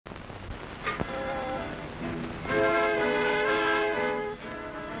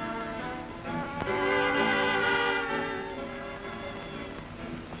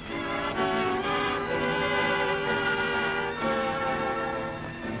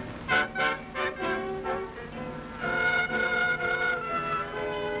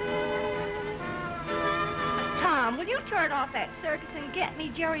start off that circus and get me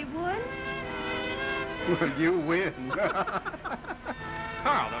Jerry Wood? Well, you win.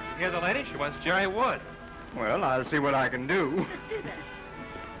 Carl, don't you hear the lady? She wants Jerry Wood. Well, I'll see what I can do. Let's do that.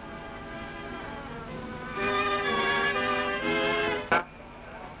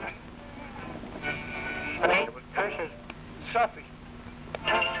 It was Tarshis. Sophie.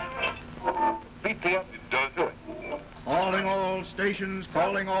 Beat the up. Don't do it. Calling all stations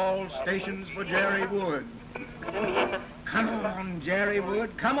for Jerry Wood. Come on, Jerry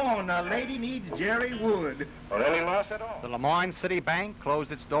Wood. Come on, a lady needs Jerry Wood. Or any loss at all. The Lemoyne City Bank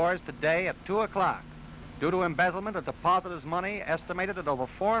closed its doors today at 2 o'clock due to embezzlement of depositors' money estimated at over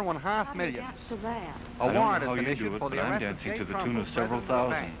 $4.5 million. A warrant has been issued for the arrest of J. to the Trump, tune of several president of the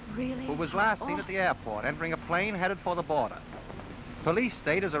thousand. bank, Really? who was last seen at the airport entering a plane headed for the border. Police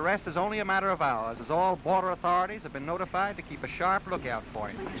state his arrest is only a matter of hours, as all border authorities have been notified to keep a sharp lookout for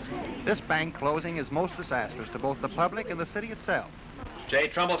him. This bank closing is most disastrous to both the public and the city itself. Jay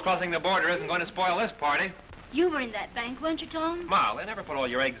Trumbull's crossing the border isn't going to spoil this party. You were in that bank, weren't you, Tom? Ma, they never put all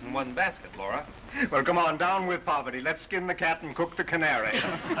your eggs in one basket, Laura. Well, come on, down with poverty. Let's skin the cat and cook the canary.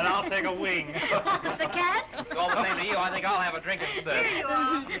 And I'll take a wing. The cat? It's all the same to you. I think I'll have a drink instead. Here you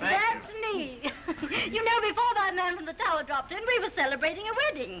are. Thank That's me. You know, before that man from the tower dropped in, we were celebrating a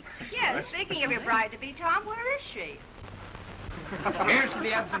wedding. Yes, speaking of your bride-to-be, Tom, where is she? Here's to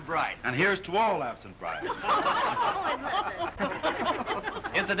the absent bride. And here's to all absent brides.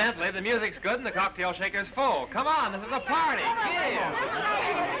 Incidentally, the music's good and the cocktail shaker's full. Come on, this is a party.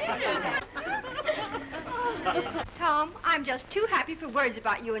 Yeah. Tom, I'm just too happy for words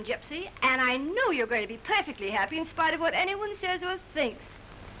about you and Gypsy, and I know you're going to be perfectly happy in spite of what anyone says or thinks.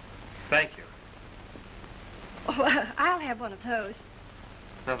 Thank you. Oh, I'll have one of those.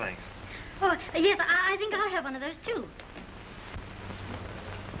 No, thanks. Oh, yes, I think I'll have one of those, too.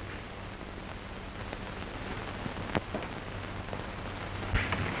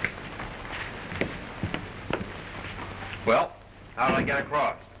 Well, how did I get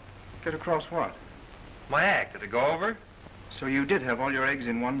across? Get across what? My act. Did it go over? So you did have all your eggs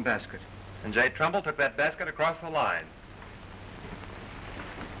in one basket. And Jay Trumbull took that basket across the line.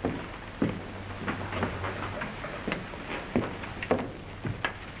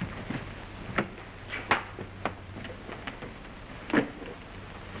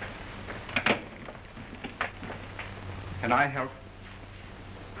 Can I help?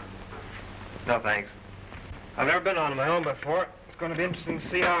 No, thanks. I've never been on my own before. It's going to be interesting to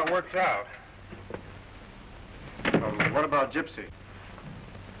see how it works out. What about Gypsy?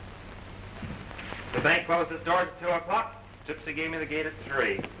 The bank closed its doors at 2 o'clock. Gypsy gave me the gate at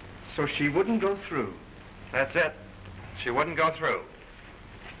 3. So she wouldn't go through. That's it. She wouldn't go through.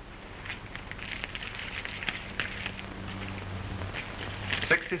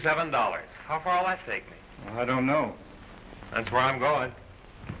 $67. How far will that take me? Well, I don't know. That's where I'm going.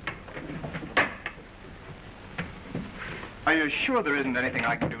 Are you sure there isn't anything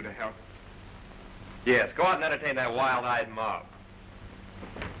I can do to help? Yes, go out and entertain that wild-eyed mob.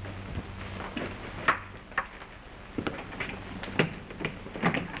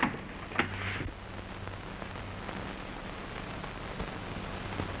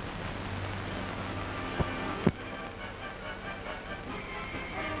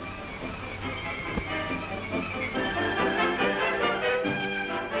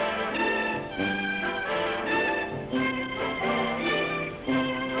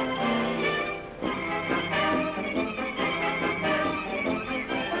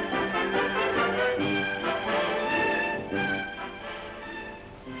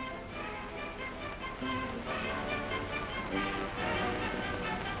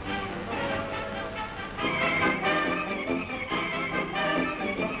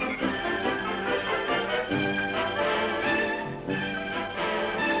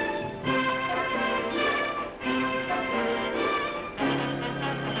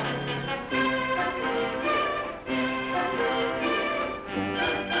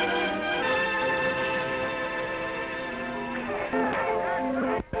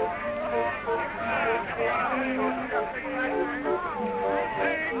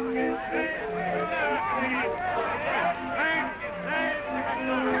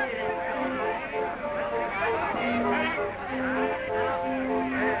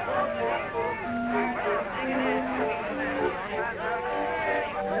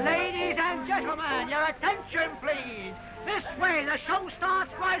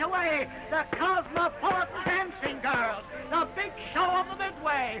 The Cosmopolitan Dancing Girls, the big show of the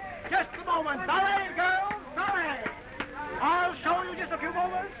midway. Just a moment. Ballet, girls, ballet. I'll show you just a few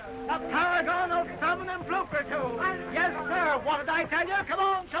moments. The paragon of feminine flukitude. Yes, sir. What did I tell you? Come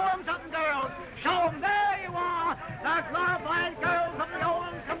on, show them something, girls. Show them. There you are. The glorified girls of the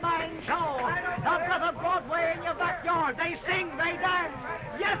Owens Combined Show. The Brother Broadway in your backyard. They sing, they dance.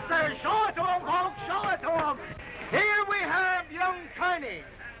 Yes, sir. Show it to them, folks. Show it to them. Here we have young Tiny.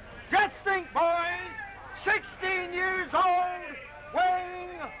 Just think, boys. 16 years old,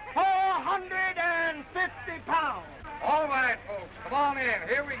 weighing 450 pounds. All right, folks, come on in.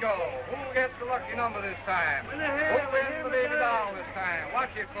 Here we go. Who gets the lucky number this time? Who wins the baby doll this time?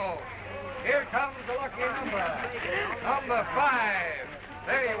 Watch it, folks. Here comes the lucky number. Number 5.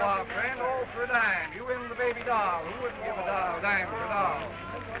 There you are, friend. All for a dime. You win the baby doll. Who wouldn't give a dime for a doll?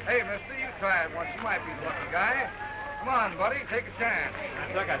 Hey, mister, you try it once. You might be the lucky guy. Come on, buddy. Take a chance.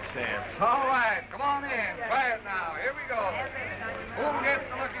 I got a chance. All right. Come on in. Try it now. Here we go. Who gets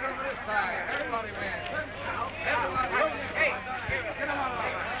the lucky number this time? Everybody wins. Everybody wins. Hey, get him on.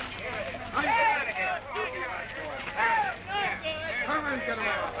 Get out of here. Come and get him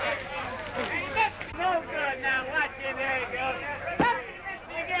out. No good now. Watch it. There you go.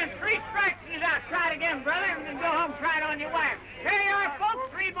 Again, 3 strikes and he's out. Try it again, brother, and then go home, try it on your wife. Here you are, folks.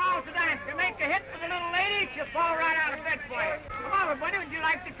 3 balls to dance. You make a hit with the little lady, she'll fall right out of bed for you. Come on, everybody, would you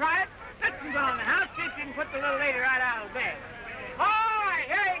like to try it? Listen, on the house, see if you can put the little lady right out of bed. All right,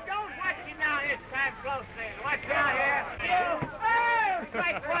 here he goes. Watch him now this time closely. Watch out here. Oh,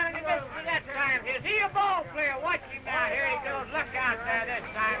 strike 1 and he misses it that time. Is he a ball player? Watch him now. Here he goes. Look out there this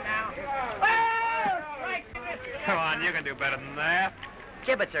time now. Oh, strike 2 misses it. Come on, you can do better than that.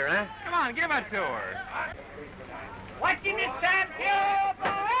 Kibitzer, huh? Come on, give it to her. Watch him this time.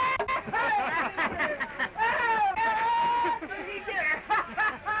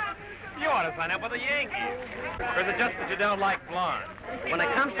 You ought to sign up with the Yankees. Or is it just that you don't like blondes? When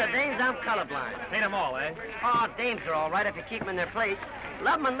it comes to dames, I'm colorblind. Hate them all, eh? Oh, dames are all right if you keep them in their place.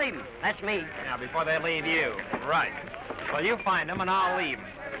 Love them and leave them. That's me. Now, before they leave you. Right. Well, you find them and I'll leave them.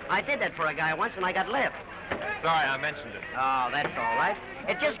 I did that for a guy once and I got left. Sorry I mentioned it. Oh, that's all right.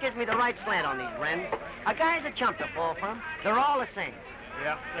 It just gives me the right slant on these wrens. A guy's a chump to fall from. They're all the same.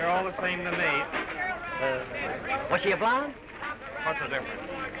 Yeah, they're all the same to me. Was she a blonde? What's the difference?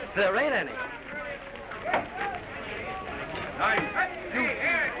 There ain't any. Nice,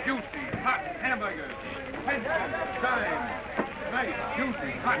 juicy, hot hamburgers. Time. Nice,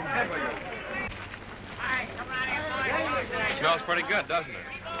 juicy, hot hamburgers. Smells pretty good, doesn't it?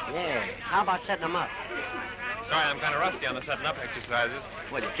 Yeah. How about setting them up? Sorry, I'm kind of rusty on the setting up exercises.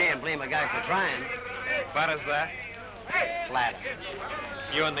 Well, you can't blame a guy for trying. Flat as that? Flat.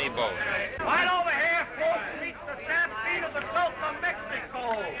 You and me both. Right over here, folks, meet the stampede of the Gulf of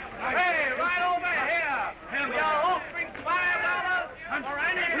Mexico. Hey, right over here. We are offering $5 for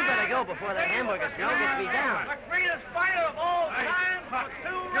any You better go before that hamburger smell gets me down. The greatest fighter of all time for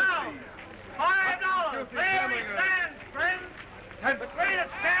 2 rounds. $5. There he stands, friends. The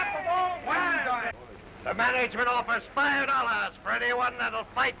greatest champ of all time. The management offers $5 for anyone that'll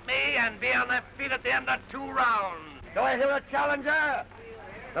fight me and be on their feet at the end of 2 rounds. Do I hear a challenger?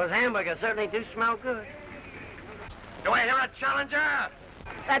 Those hamburgers certainly do smell good. Do I hear a challenger?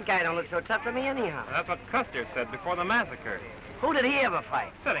 That guy don't look so tough to me anyhow. That's what Custer said before the massacre. Who did he ever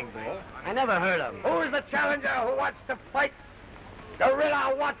fight? Sitting Bull. I never heard of him. Who's the challenger who wants to fight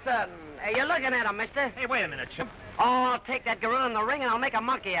Gorilla Watson? Hey, you're looking at him, mister. Hey, wait a minute, Chip. Oh, I'll take that gorilla in the ring and I'll make a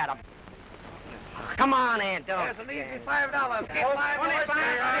monkey out of him. Come on, Aunt, don't. There's an easy $5. $25.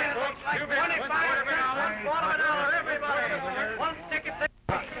 $25. Everybody. One ticket.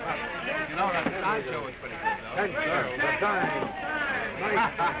 You know, that side show was pretty good, though. Thanks, sir. The time.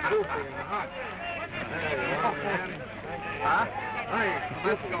 Nice, juicy, and hot. Huh? Nice,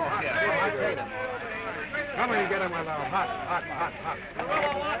 let's go. Hot. Yeah. Come and get him with a hot.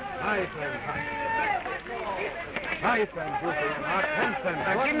 Nice and hot. Nice and juicy and hot. 10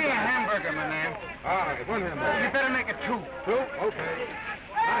 cents. Give me a hamburger, my man. All right, 1 hamburger. You better make it 2. 2? Okay.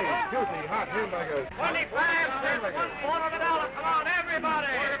 Nice, juicy, hot hamburgers. 25 cents, $1/4. Come on, everybody.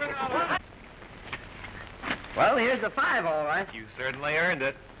 Well, here's the 5, all right. You certainly earned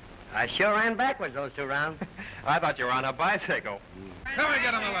it. I sure ran backwards those 2 rounds. I thought you were on a bicycle. Come and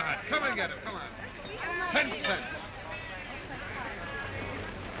get him with a hot. Come and get him. Come on. 10 cents.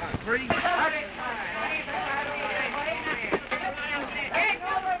 3.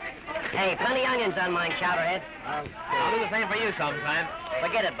 Hey, plenty onions on mine, Chowderhead. I'll do the same for you sometime.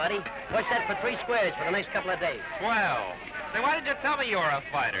 Forget it, buddy. We're set for 3 squares for the next couple of days. Swell. Say, why did you tell me you were a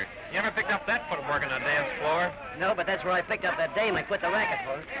fighter? You ever picked up that footwork on the dance floor? No, but that's where I picked up that dame I quit the racket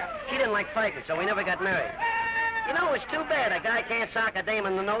for. She didn't like fighting, so we never got married. You know, it's too bad a guy can't sock a dame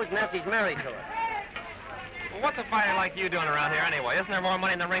in the nose unless he's married to her. Well, what's a fighter like you doing around here anyway? Isn't there more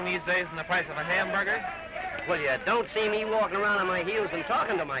money in the ring these days than the price of a hamburger? Well, you don't see me walking around on my heels and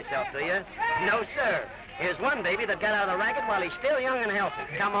talking to myself, do you? No, sir. Here's one baby that got out of the racket while he's still young and healthy.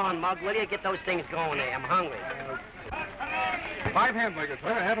 Come on, Mug, will you? Get those things going there. I'm hungry. 5 hamburgers,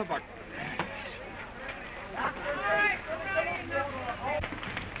 sir. Half a buck.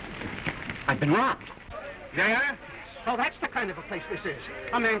 I've been robbed. Yeah? So that's the kind of a place this is.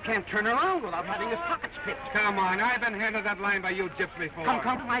 A man can't turn around without having his pockets picked. Come on, I've been handed that line by you gyps before.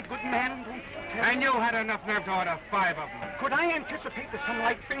 Come, my good man. And you had enough nerve to order 5 of them. Could I anticipate that some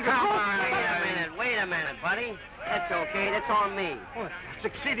light fingers... Come on, wait a minute, buddy. That's okay. That's on me. Oh, that's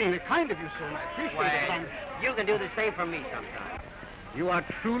exceedingly kind of you, sir, and I appreciate it. Well, you can do the same for me sometime. You are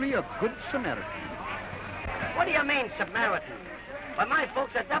truly a good Samaritan. What do you mean, Samaritan? Well, my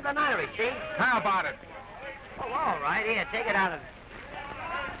folks are Dublin Irish, see? How about it? Oh, all right. Here, take it out of...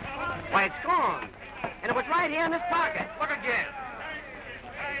 Why, it's gone. And it was right here in this pocket. Look again.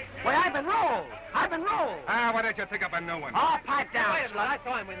 Why, I've been rolled. Why don't you take up a new one? Oh, pipe down, Wait a minute, I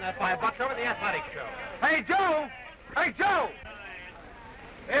saw him win that $5 over the athletic show. Hey, Joe! Hey, Joe!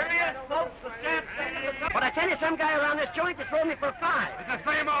 Here he is, folks, the champ. But I tell you, some guy around this joint has thrown me for 5. It's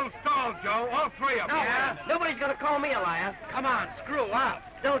the same old stall, Joe. All 3 of them. No, nobody's gonna call me a liar. Come on, screw up.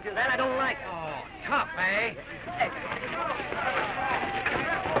 Don't do that. I don't like it. Oh, tough, eh?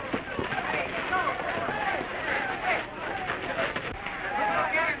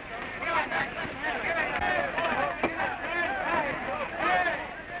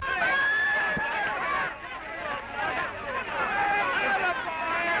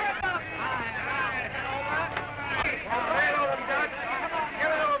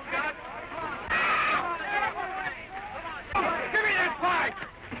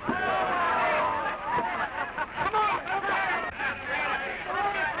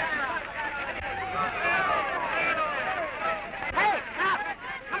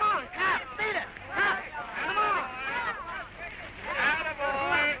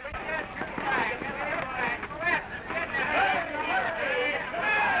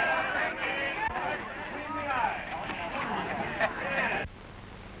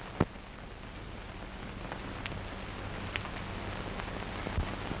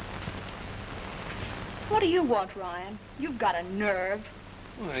 What do you want, Ryan? You've got a nerve.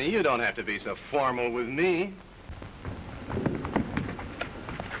 Well, you don't have to be so formal with me.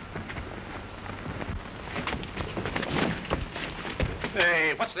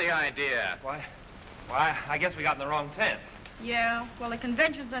 Hey, what's the idea? Why, I guess we got in the wrong tent. Yeah, well, the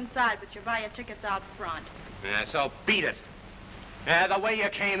convention's inside, but you buy your tickets out front. Yeah, so beat it. The way you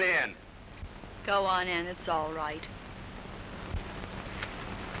came in. Go on in, it's all right.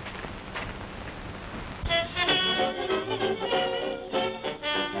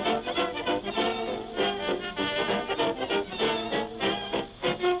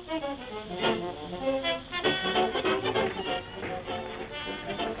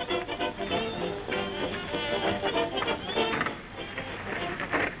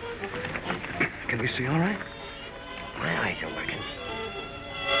 Can we see all right? My eyes are working.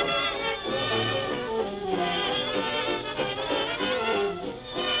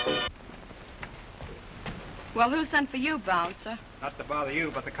 Well, who sent for you, bouncer? Not to bother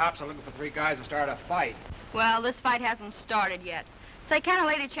you, but the cops are looking for 3 guys to start a fight. Well, this fight hasn't started yet. Say, can a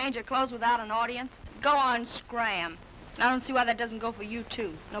lady change her clothes without an audience? Go on, scram. I don't see why that doesn't go for you,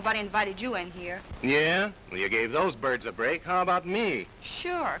 too. Nobody invited you in here. Yeah? Well, you gave those birds a break. How about me?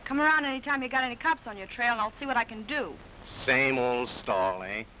 Sure. Come around anytime you got any cops on your trail, and I'll see what I can do. Same old stall,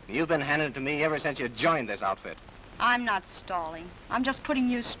 eh? You've been handing it to me ever since you joined this outfit. I'm not stalling. I'm just putting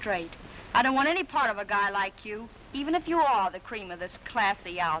you straight. I don't want any part of a guy like you, even if you are the cream of this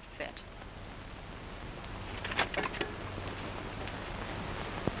classy outfit.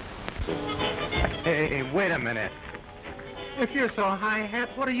 Hey, wait a minute. If you're so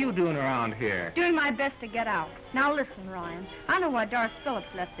high-hat, what are you doing around here? Doing my best to get out. Now listen, Ryan. I know why Doris Phillips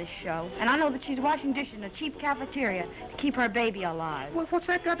left this show, and I know that she's washing dishes in a cheap cafeteria to keep her baby alive. Well, what's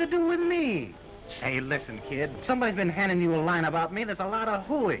that got to do with me? Say, listen, kid. Somebody's been handing you a line about me that's a lot of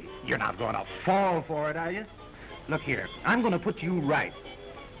hooey. You're not going to fall for it, are you? Look here. I'm going to put you right.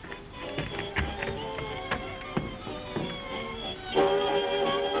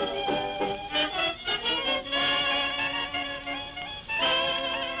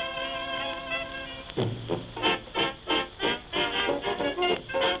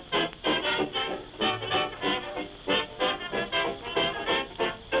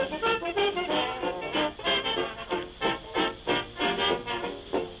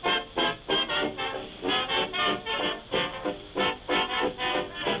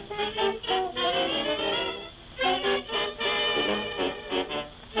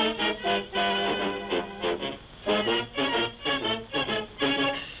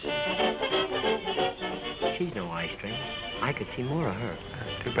 see more of her.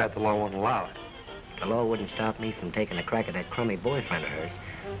 Too bad the law won't allow it. The law wouldn't stop me from taking a crack at that crummy boyfriend of hers.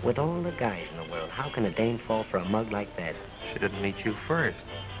 With all the guys in the world, how can a dame fall for a mug like that? She didn't meet you first.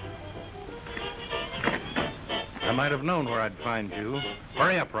 I might have known where I'd find you.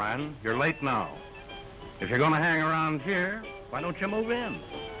 Hurry up, Ryan. You're late now. If you're going to hang around here, why don't you move in?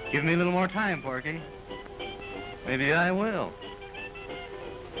 Give me a little more time, Porky. Maybe I will.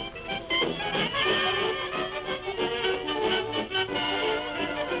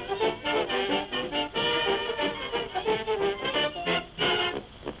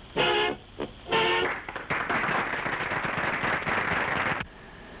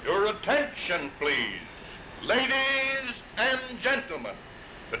 Your attention, please. Ladies and gentlemen,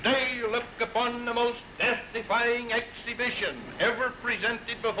 today you look upon the most death-defying exhibition ever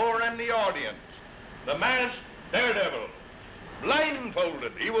presented before any audience. The masked daredevil.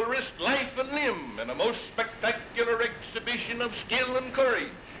 Blindfolded, he will risk life and limb in a most spectacular exhibition of skill and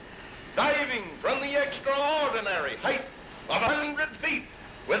courage. Diving from the extraordinary height of 100 feet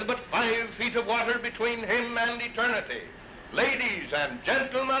with but 5 feet of water between him and eternity. Ladies and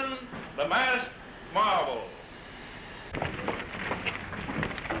gentlemen, the masked marvel.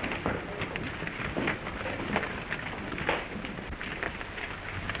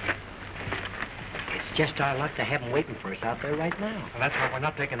 It's just our luck to have them waiting for us out there right now. Well, that's why we're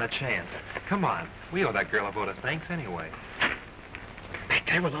not taking a chance. Come on. We owe that girl a vote of thanks anyway. Back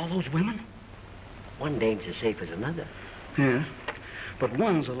there with all those women? One dame's as safe as another. Yeah, but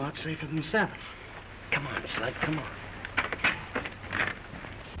one's a lot safer than 7. Come on, Slug, come on.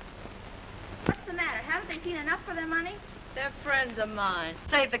 What's the matter? Haven't they seen enough for their money? They're friends of mine.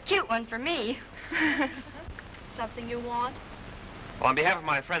 Save the cute one for me. Something you want? Well, on behalf of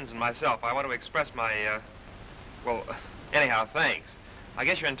my friends and myself, I want to express my, anyhow, thanks. I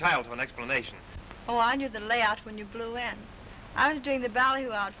guess you're entitled to an explanation. Oh, I knew the layout when you blew in. I was doing the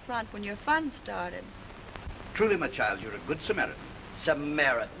ballyhoo out front when your fun started. Truly, my child, you're a good Samaritan.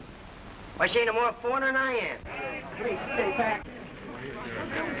 Samaritan. Why, she ain't no more foreigner than I am. Please, stay back.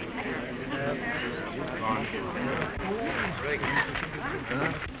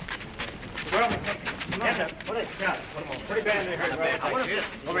 Yes, sir. What is it? Pretty bad in here, right? Over here.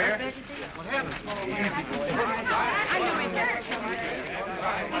 What happened? I know him there.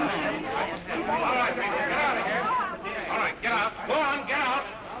 All right, get out of here. All right, get out. Go on, get out.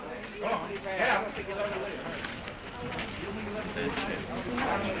 Go on, get out.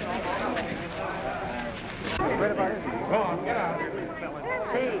 Go on, get out.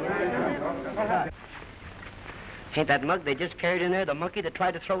 Ain't that mug they just carried in there the monkey that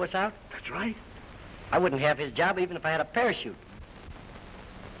tried to throw us out? That's right. I wouldn't have his job even if I had a parachute.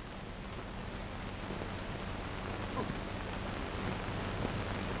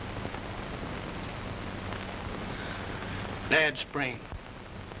 Bad sprain.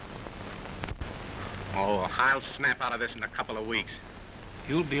 Oh, I'll snap out of this in a couple of weeks.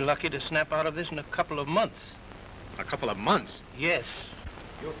 You'll be lucky to snap out of this in a couple of months. A couple of months? Yes.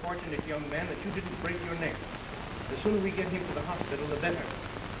 You're fortunate, young man, that you didn't break your neck. The sooner we get him to the hospital, the better.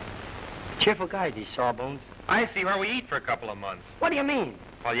 Cheerful guys, these sawbones. I see where we eat for a couple of months. What do you mean?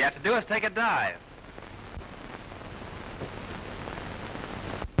 All you have to do is take a dive.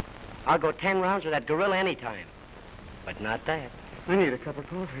 I'll go 10 rounds with that gorilla anytime. But not that. I need a cup of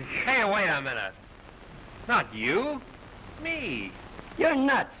coffee. Hey, wait a minute. Not you. Me. You're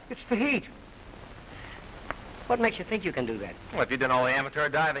nuts. It's the heat. What makes you think you can do that? Well, if you'd done all the amateur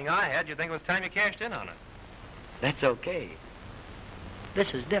diving I had, you'd think it was time you cashed in on it. That's okay.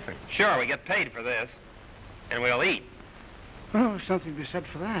 This is different. Sure, we get paid for this. And we'll eat. Oh, something to be said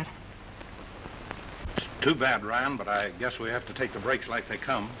for that. Too bad, Ryan, but I guess we have to take the breaks like they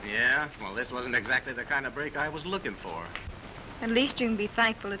come. Yeah? Well, this wasn't exactly the kind of break I was looking for. At least you can be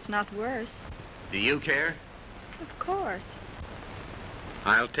thankful it's not worse. Do you care? Of course.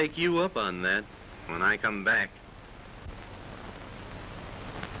 I'll take you up on that when I come back.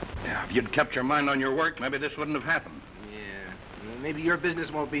 Yeah, if you'd kept your mind on your work, maybe this wouldn't have happened. Yeah. Well, maybe your business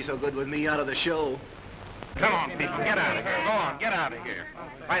won't be so good with me out of the show. Come on, people, get out of here. Go on, get out of here.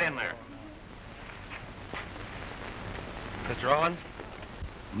 Right in there. Mr. Owen?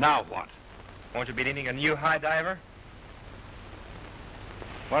 Now what? Won't you be needing a new high diver?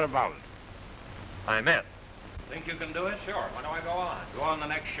 What about it? I meant. Think you can do it? Sure. When do I go on? Go on the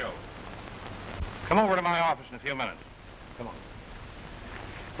next show. Come over to my office in a few minutes. Come on.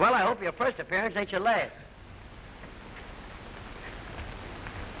 Well, I hope your first appearance ain't your last.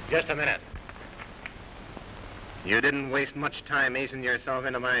 Just a minute. You didn't waste much time easing yourself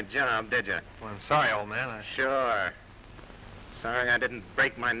into my job, did you? Well, I'm sorry, old man. Sure. Sorry I didn't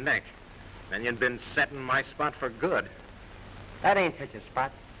break my neck. Then you'd been setting my spot for good. That ain't such a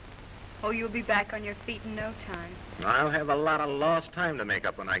spot. Oh, you'll be back on your feet in no time. I'll have a lot of lost time to make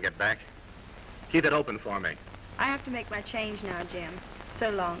up when I get back. Keep it open for me. I have to make my change now, Jim. So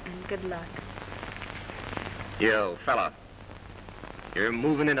long, and good luck. You, fella. You're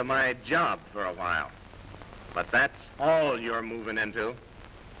moving into my job for a while. But that's all you're moving into.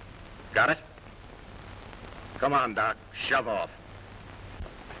 Got it? Come on, Doc. Shove off.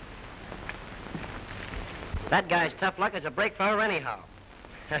 That guy's tough luck is a break for her anyhow.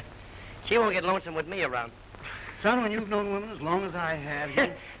 She won't get lonesome with me around. Son, when you've known women as long as I have,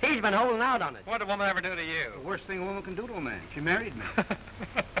 you... He's been holding out on us. What did a woman ever do to you? The worst thing a woman can do to a man. She married me.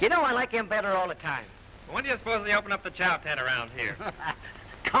 You know, I like him better all the time. When do you suppose they open up the chow tent around here?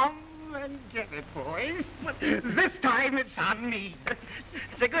 Come and get it, boys. This time it's on me.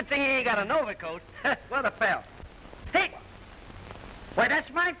 It's a good thing he ain't got an overcoat. What a pal. Hey! Why, that's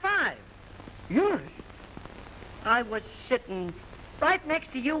my 5. Yours? I was sitting right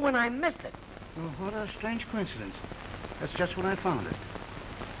next to you when I missed it. Well, what a strange coincidence. That's just when I found it.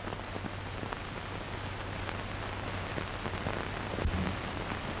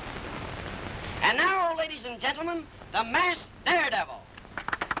 And now, ladies and gentlemen, the masked daredevil.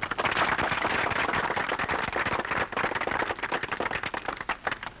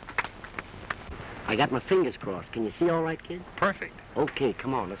 I got my fingers crossed. Can you see all right, kid? Perfect. Okay,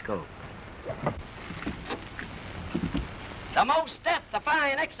 come on, let's go. The most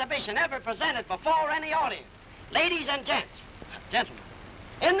death-defying exhibition ever presented before any audience. Ladies and gentlemen,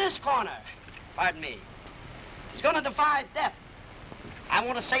 in this corner, pardon me, is going to defy death. I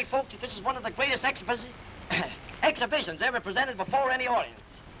want to say, folks, that this is one of the greatest exhibitions ever presented before any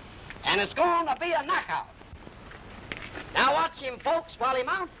audience. And it's going to be a knockout. Now watch him, folks, while he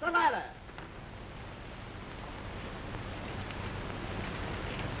mounts the ladder.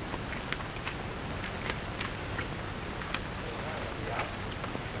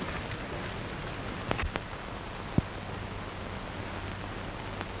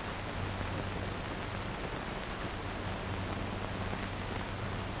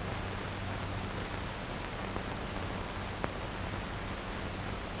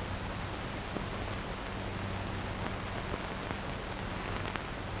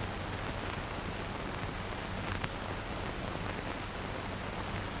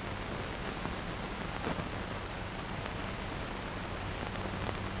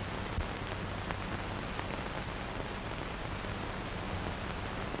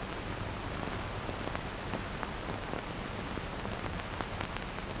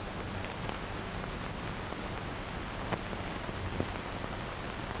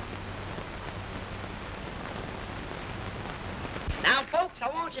 Now, folks, I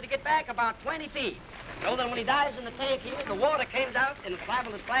want you to get back about 20 feet, so that when he dives in the tank here, the water comes out and it's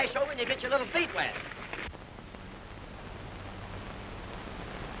liable to splash over and you get your little feet wet.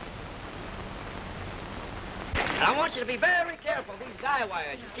 And I want you to be very careful of these guy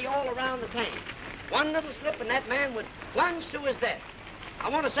wires you see all around the tank. One little slip and that man would plunge to his death. I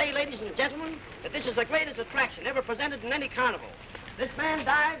want to say, ladies and gentlemen, that this is the greatest attraction ever presented in any carnival. This man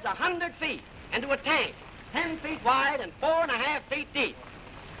dives 100 feet into a tank, 10 feet wide and 4.5 feet deep.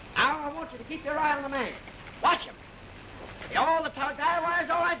 Now, I want you to keep your eye on the man. Watch him. All the guy wires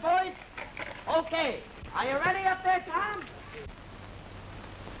all right, boys? Okay. Are you ready up there, Tom?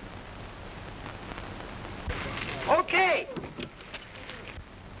 Okay.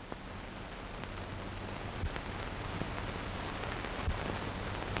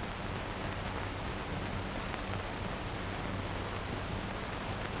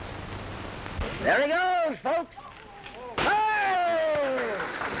 There he goes, folks.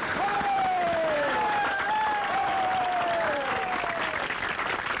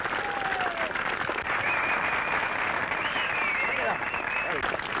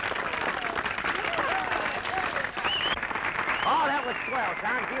 Oh, that was swell,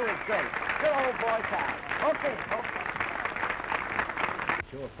 Tom. You was great. Good old boy, Tom. Okay, folks.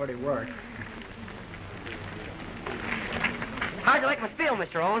 Sure, pretty work. How'd you like my spiel,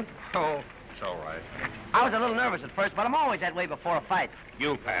 Mr. Owen? Oh, it's all right. I was a little nervous at first, but I'm always that way before a fight.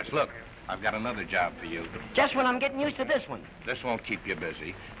 You'll pass. Look, I've got another job for you. Just when I'm getting used to this one. This won't keep you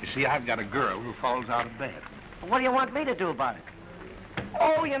busy. You see, I've got a girl who falls out of bed. What do you want me to do about it?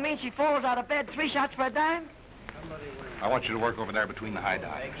 Oh, you mean she falls out of bed 3 shots for a dime? I want you to work over there between the high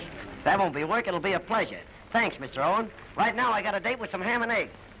dives. That won't be work. It'll be a pleasure. Thanks, Mr. Owen. Right now, I got a date with some ham and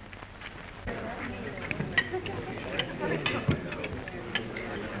eggs.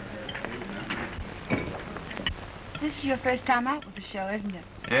 This is your first time out with the show, isn't it?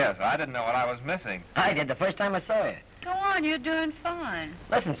 Yes, I didn't know what I was missing. I did the first time I saw you. Go on, you're doing fine.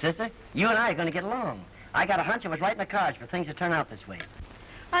 Listen, sister, you and I are going to get along. I got a hunch it was right in the cards for things to turn out this way.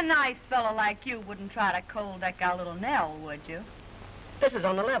 A nice fellow like you wouldn't try to cold deck our little Nell, would you? This is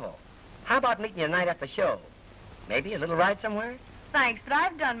on the level. How about meeting you tonight at the show? Maybe a little ride somewhere? Thanks, but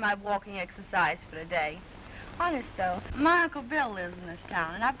I've done my walking exercise for the day. Honest, though, my Uncle Bill lives in this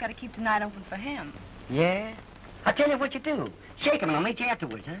town, and I've got to keep tonight open for him. Yeah? I'll tell you what you do. Shake him and I'll meet you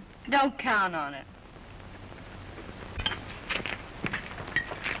afterwards, huh? Don't count on it.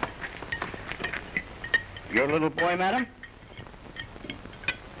 Your little boy, madam?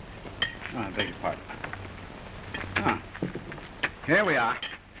 Oh, I beg your pardon. Ah, here we are.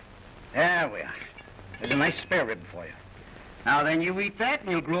 There we are. There's a nice spare rib for you. Now then, you eat that and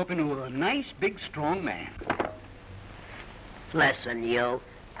you'll grow up into a nice, big, strong man. Listen, you.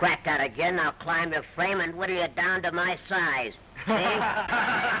 Crack that again, I'll climb your frame and whittle you down to my size.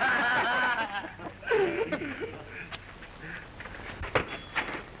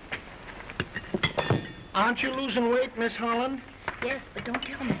 Aren't you losing weight, Miss Holland? Yes, but don't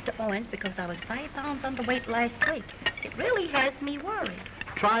tell Mr. Owens because I was 5 pounds underweight last week. It really has me worried.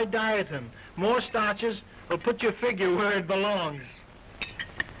 Try dieting. More starches will put your figure where it belongs.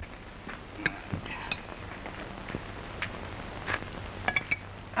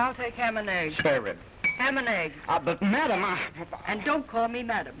 I'll take ham and eggs. Spare rib. Ham and eggs. But madam, And don't call me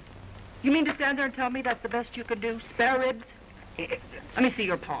madam. You mean to stand there and tell me that's the best you could do? Spare ribs? Let me see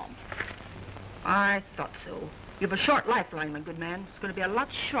your palm. I thought so. You have a short lifeline, my good man. It's going to be a lot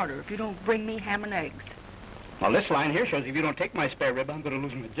shorter if you don't bring me ham and eggs. Well, this line here shows if you don't take my spare rib, I'm going to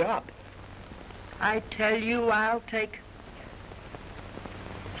lose my job. I tell you, I'll take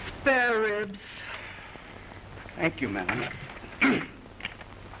spare ribs. Thank you, madam.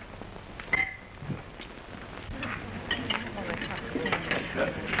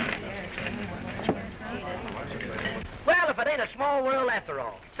 Well, if it ain't a small world after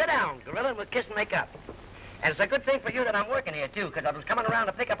all. Sit down, Gorilla, and we'll kiss and make up. And it's a good thing for you that I'm working here, too, because I was coming around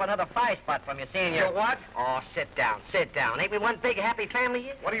to pick up another 5 spot from you, seeing you... You what? Oh, sit down, sit down. Ain't we one big happy family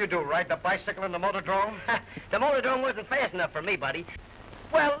here? What do you do, ride the bicycle in the motordrome? The motordrome wasn't fast enough for me, buddy.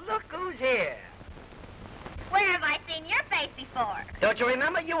 Well, look who's here. Where have I seen your face before? Don't you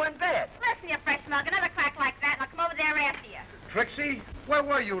remember? You were in bed. Listen, you fresh mug, another crack like that, and I'll come over there after you. Trixie, where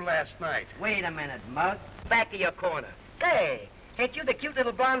were you last night? Wait a minute, Mug. Back to your corner. Say, ain't you the cute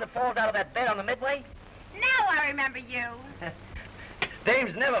little blonde that falls out of that bed on the midway? Now I remember you.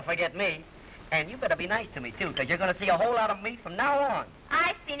 Dames never forget me. And you better be nice to me, too, because you're going to see a whole lot of me from now on.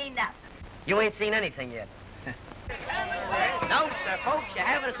 I've seen enough. You ain't seen anything yet. No, sir, folks, you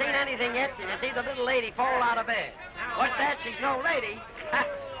haven't seen anything yet till you see the little lady fall out of bed. What's that? She's no lady?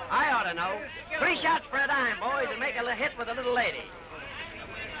 I ought to know. 3 shots for a dime, boys, and make a hit with the little lady.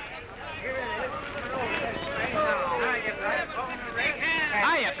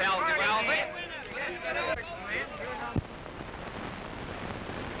 Hiya, Belsy Wellesley.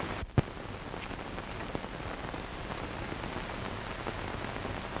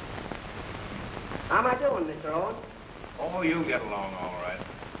 How am I doing, Mr. Owen? Oh, you get along all right.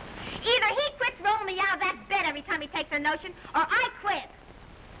 Either he quits rolling me out of that bed every time he takes a notion, or I quit.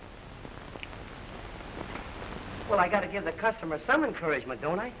 Well, I got to give the customer some encouragement,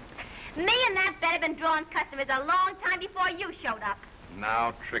 don't I? Me and that bed have been drawing customers a long time before you showed up.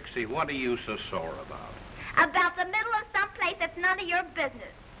 Now, Trixie, what are you so sore about? About the middle of some place that's none of your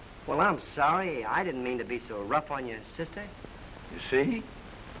business. Well, I'm sorry. I didn't mean to be so rough on you, sister. You see?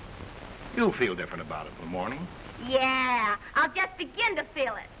 You'll feel different about it in the morning. Yeah, I'll just begin to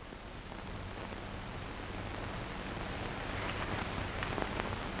feel it.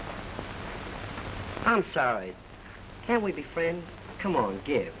 I'm sorry. Can't we be friends? Come on,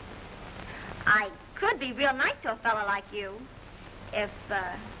 give. I could be real nice to a fella like you, if,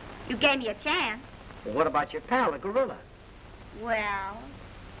 you gave me a chance. Well, what about your pal, the gorilla? Well,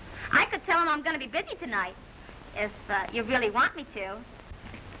 I could tell him I'm going to be busy tonight, if, you really want me to.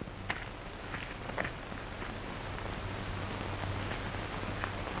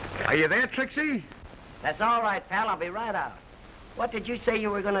 Are you there, Trixie? That's all right, pal. I'll be right out. What did you say you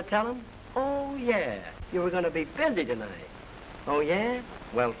were going to tell him? Oh, yeah. You were going to be busy tonight. Oh, yeah?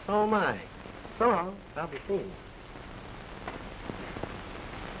 Well, so am I. So long. I'll be seeing you.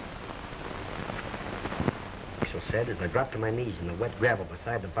 So said as I dropped to my knees in the wet gravel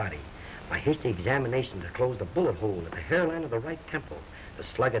beside the body. My hasty examination disclosed a bullet hole at the hairline of the right temple. The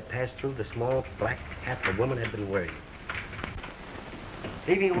slug had passed through the small black hat the woman had been wearing.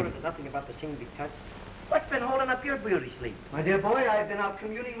 Leaving orders is nothing about the scene to be touched. What's been holding up your beauty sleep? My dear boy, I've been out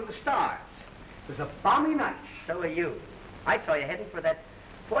communing with the stars. It was a balmy night. So are you. I saw you heading for that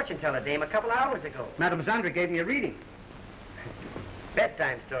fortune teller dame a couple of hours ago. Madame Zandra gave me a reading.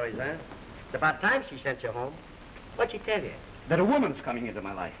 Bedtime stories, huh? It's about time she sent you home. What'd she tell you? That a woman's coming into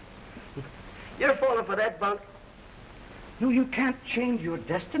my life. You're falling for that bunk. No, you can't change your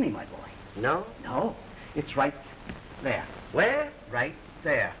destiny, my boy. No? No. It's right there. Where? Right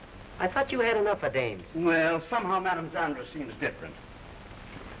there. I thought you had enough of dames. Well, somehow Madame Zandra seems different.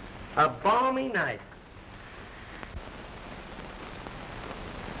 A balmy night.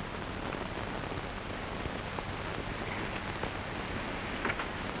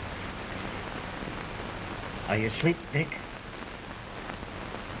 Are you asleep, Dick?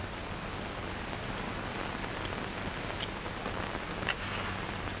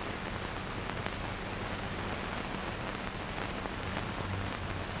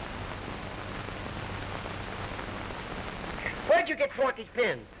 Where'd you get Forky's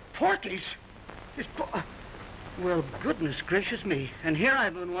pin? Porky's? Well, goodness gracious me. And here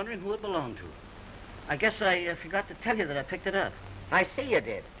I've been wondering who it belonged to. I guess I forgot to tell you that I picked it up. I see you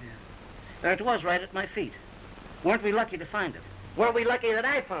did. Yeah. There it was, right at my feet. Weren't we lucky to find it? Weren't we lucky that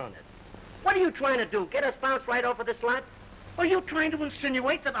I found it? What are you trying to do? Get us bounced right off of this lot? Are you trying to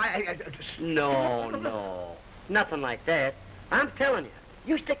insinuate that I No, no. Nothing like that. I'm telling you.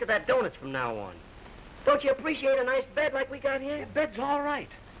 You stick to that donuts from now on. Don't you appreciate a nice bed like we got here? The bed's all right.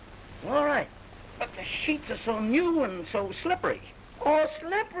 All right. But the sheets are so new and so slippery. Oh,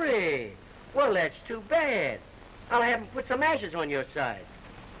 slippery. Well, that's too bad. I'll have them put some ashes on your side.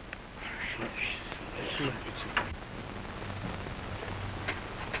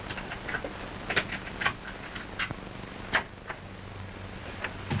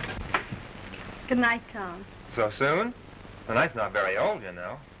 Good night, Tom. So soon? The night's not very old, you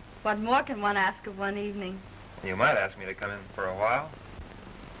know. What more can one ask of one evening? You might ask me to come in for a while.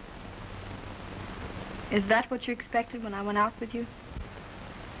 Is that what you expected when I went out with you?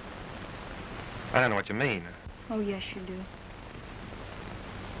 I don't know what you mean. Oh, yes, you do.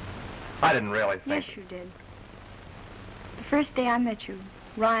 I didn't really think... Yes, you did. The first day I met you,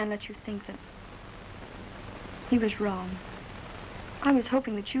 Ryan let you think that he was wrong. I was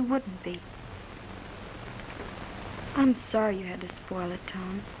hoping that you wouldn't be. I'm sorry you had to spoil it,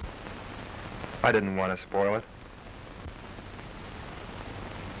 Tom. I didn't want to spoil it.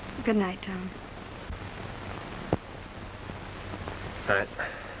 Good night, Tom. All right.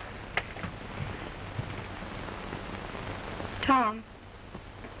 Tom.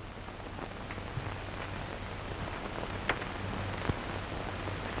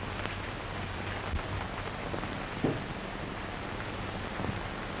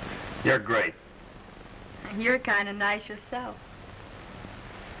 You're great. You're kind of nice yourself.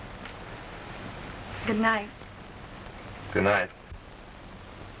 Good night. Good night.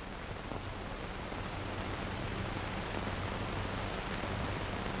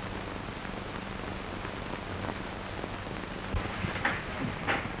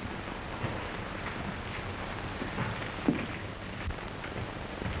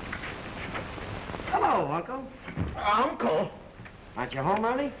 Hello, Uncle. Uncle? Aren't you home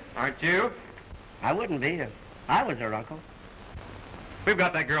early? Aren't you? I wouldn't be if I was her uncle. We've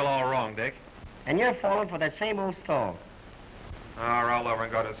got that girl all wrong, Dick. And you're falling for that same old stall. Oh, roll over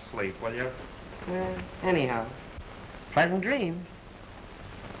and go to sleep, will you? Anyhow, pleasant dreams.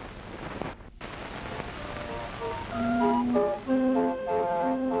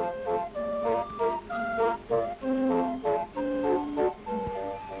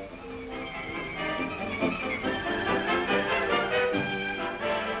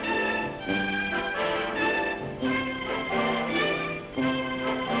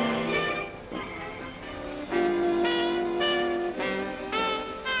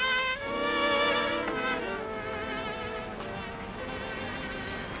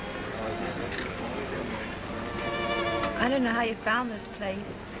 I don't know how you found this place.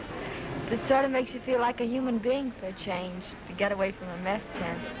 It sort of makes you feel like a human being for a change, to get away from a mess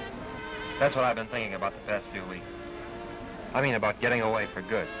tent. That's what I've been thinking about the past few weeks. I mean about getting away for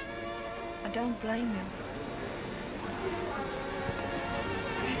good. I don't blame you.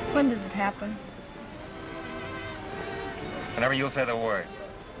 When does it happen? Whenever you'll say the word.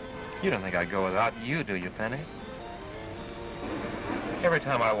 You don't think I'd go without you, do you, Penny? Every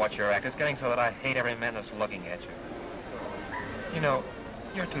time I watch your act, it's getting so that I hate every man that's looking at you. You know,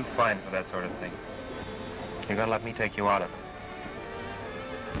 you're too fine for that sort of thing. You're gonna let me take you out of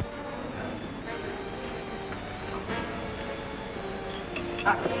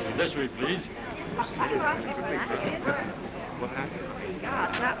it. This way, please. What happened?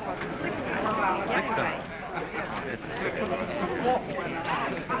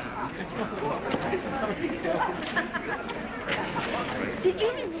 Did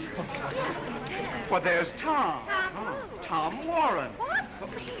you? Well, there's Tom. Tom who? Tom Warren. What?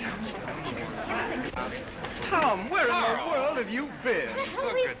 Tom, where in the world have you been?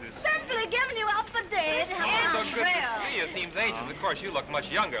 So good to see Centrally giving you up for dead. So good to see you. Seems ages. Of course, you look much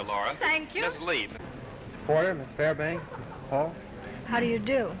younger, Laura. Thank you. Miss Lee. Porter, Miss Fairbanks, Paul. How do you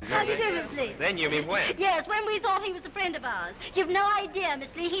do? How do you do, Miss Lee? Then you mean when? Yes, when we thought he was a friend of ours. You've no idea,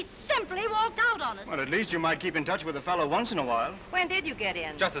 Miss Lee. He simply walked out on us. Well, at least you might keep in touch with a fellow once in a while. When did you get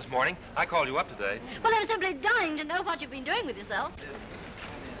in? Just this morning. I called you up today. Well, I'm simply dying to know what you've been doing with yourself.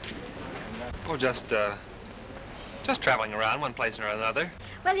 Oh, just traveling around one place or another.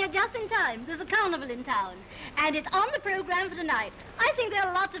 Well, you're just in time. There's a carnival in town, and it's on the program for tonight. I think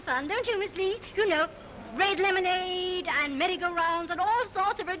they're lots of fun, don't you, Miss Lee? You know, red lemonade and merry-go-rounds and all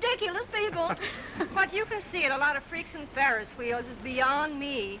sorts of ridiculous people. What you can see at a lot of freaks and Ferris wheels is beyond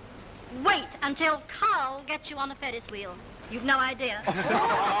me. Wait until Carl gets you on a Ferris wheel. You've no idea. Well,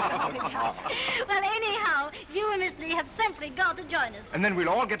 anyhow, you and Miss Lee have simply got to join us. And then we'll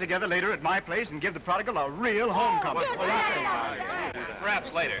all get together later at my place and give the prodigal a real homecoming.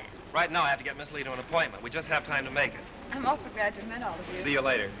 Perhaps later. Right now, I have to get Miss Lee to an appointment. We just have time to make it. I'm awful glad to meet all of you. See you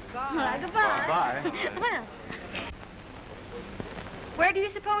later. Bye. Goodbye. Bye. Well, Where do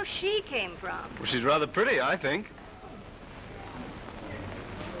you suppose she came from? Well, she's rather pretty, I think.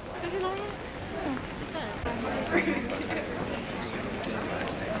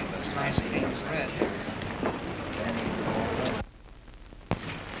 Nice things, red.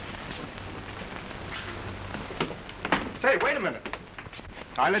 Say, wait a minute.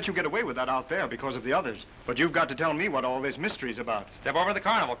 I let you get away with that out there because of the others. But you've got to tell me what all this mystery's about. Step over to the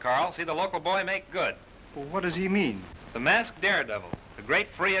carnival, Carl. See the local boy make good. Well, what does he mean? The Masked Daredevil, the great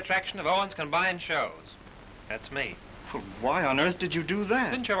free attraction of Owen's combined shows. That's me. Well, why on earth did you do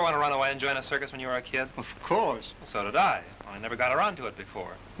that? Didn't you ever want to run away and join a circus when you were a kid? Of course. Well, so did I. I never got around to it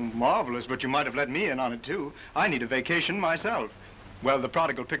before. Marvelous, but you might have let me in on it, too. I need a vacation myself. Well, the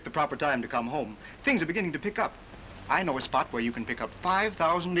prodigal picked the proper time to come home. Things are beginning to pick up. I know a spot where you can pick up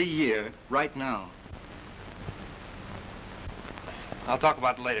 $5,000 a year right now. I'll talk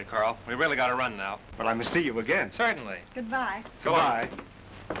about it later, Carl. We really got to run now. But I must see you again. Certainly. Goodbye. Goodbye.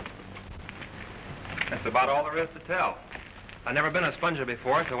 That's about all there is to tell. I've never been a sponger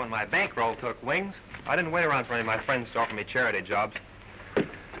before, so when my bankroll took wings, I didn't wait around for any of my friends to offer me charity jobs.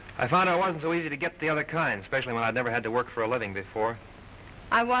 I found out it wasn't so easy to get the other kind, especially when I'd never had to work for a living before.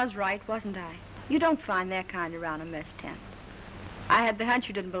 I was right, wasn't I? You don't find that kind around a mess tent. I had the hunch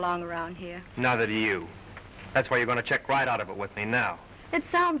you didn't belong around here. Neither do you. That's why you're going to check right out of it with me now. It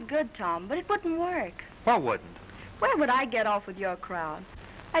sounds good, Tom, but it wouldn't work. What wouldn't? Where would I get off with your crowd?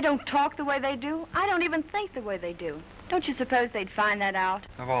 I don't talk the way they do. I don't even think the way they do. Don't you suppose they'd find that out?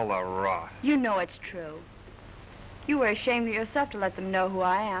 Of all the rot. You know it's true. You were ashamed of yourself to let them know who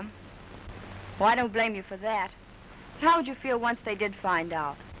I am. Well, I don't blame you for that. But how would you feel once they did find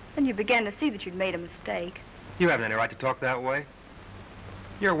out? Then you began to see that you'd made a mistake. You haven't any right to talk that way.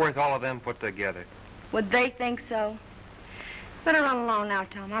 You're worth all of them put together. Would they think so? Better run along now,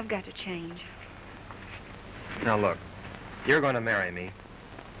 Tom. I've got to change. Now, look. You're going to marry me.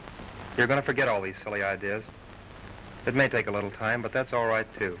 You're going to forget all these silly ideas. It may take a little time, but that's all right,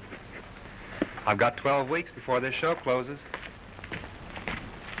 too. I've got 12 weeks before this show closes.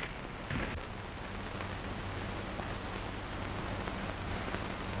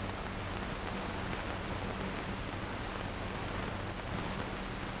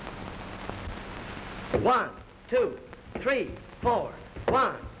 One, two, three, four.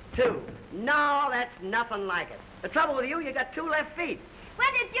 1, 2. No, that's nothing like it. The trouble with you got 2 left feet. When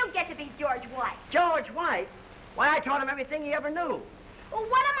did you get to be George White? George White? Why, I taught him everything he ever knew. Well,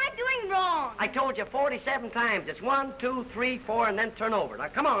 what am I doing wrong? I told you 47 times. It's 1, 2, 3, 4, and then turn over. Now,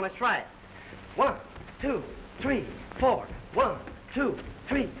 come on, let's try it. 1, 2, 3, 4. 1, 2,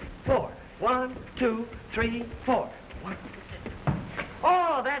 3, 4. 1, 2, 3, 4. 1.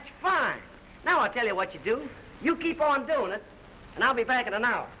 Oh, that's fine. Now I'll tell you what you do. You keep on doing it, and I'll be back in an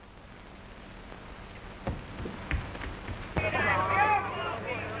hour.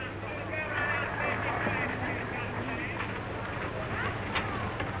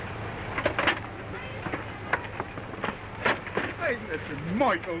 Hey, listen,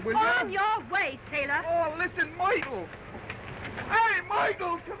 Michael, will you? On your way, sailor. Oh, listen, Michael. Hey,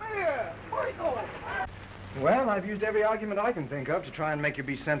 Michael, come here. Michael. Well, I've used every argument I can think of to try and make you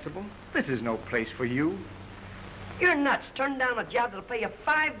be sensible. This is no place for you. You're nuts. Turning down a job that'll pay you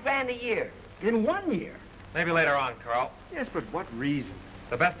 $5 grand a year. In 1 year? Maybe later on, Carl. Yes, but what reason?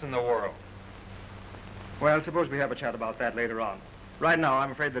 The best in the world. Well, suppose we have a chat about that later on. Right now,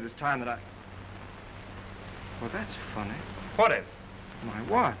 I'm afraid that it's time that I... Well, that's funny. What is? My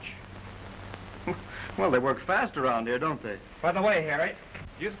watch. Well, they work fast around here, don't they? By the way, Harry,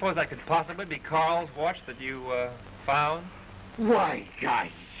 do you suppose that could possibly be Carl's watch that you, found? Why,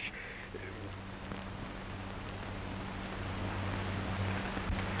 gosh.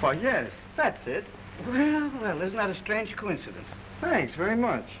 Why, yes, that's it. Well, isn't that a strange coincidence? Thanks very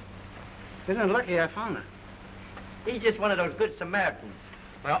much. Isn't it lucky I found her? He's just one of those good Samaritans.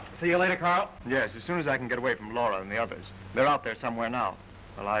 Well, see you later, Carl. Yes, as soon as I can get away from Laura and the others. They're out there somewhere now.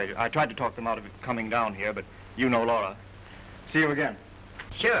 Well, I tried to talk them out of it coming down here, but you know Laura. See you again.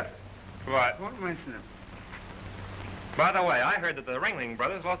 Sure. What? What mention it? By the way, I heard that the Ringling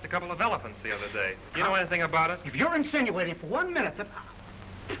brothers lost a couple of elephants the other day. Do you know anything about it? If you're insinuating for 1 minute that...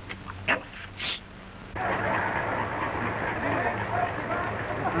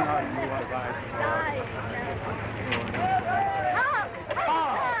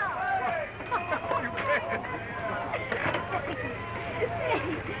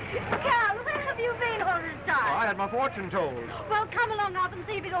 Carl, where have you been all this time? I had my fortune told. Well, come along up and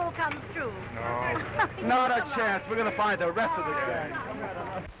see if it all comes true. No. Not a chance. We're going to find the rest of the gang.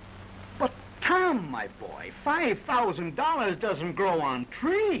 But, Tom, my boy, $5,000 doesn't grow on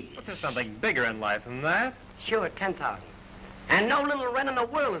trees. But there's something bigger in life than that. Sure, 10,000. And no little wren in the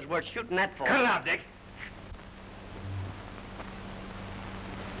world is worth shooting that for. Cut it out, Dick.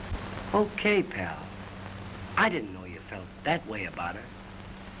 Okay, pal. I didn't know you felt that way about her.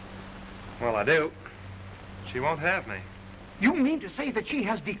 Well, I do. She won't have me. You mean to say that she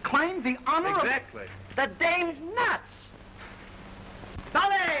has declined the honor Exactly. The dame's nuts!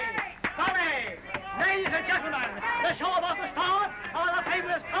 Bally! Bally! Ladies and gentlemen, the show about to start are the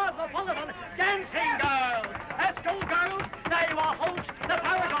famous Carnival Lady dancing girls. Let's go, girls. There you are, hosts, the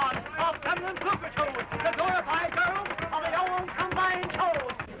paragons of feminine pulchritude, the glorified girls of the old combined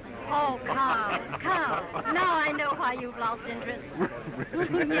shows. Oh, Carl, now I know why you've lost interest.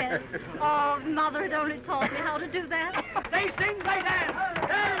 Yes. Oh, Mother had only taught me how to do that. They sing, they dance.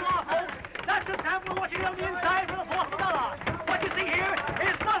 There you are, folks. That's a sample of what you see on the inside for the $4. What you see here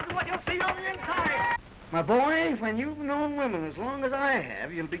is not what you'll see on the inside. My boy, when you've known women as long as I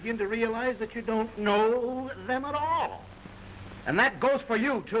have, you'll begin to realize that you don't know them at all. And that goes for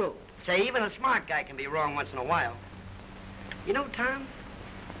you, too. Say, even a smart guy can be wrong once in a while. You know, Tom,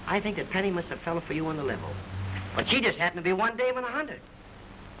 I think that Penny must have fell for you on the level. But she just happened to be one dame in 100.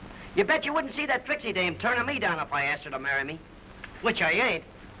 You bet you wouldn't see that Trixie dame turning me down if I asked her to marry me. Which I ain't.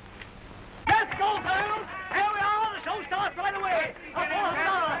 Let's go, girls. Here we are. The show starts right away. A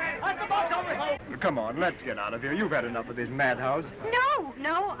 $400 at the box office, folks. Come on, let's get out of here. You've had enough of this madhouse.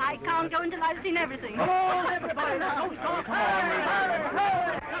 No, I can't go until I've seen everything. Oh, everybody, the show starts.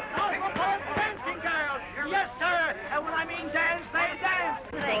 Dancing girls. Yes, sir. And when I mean dance, they dance.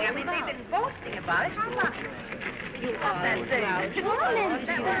 I mean, they've been boasting about it. How much? That thing.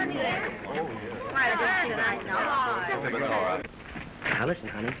 Now, listen,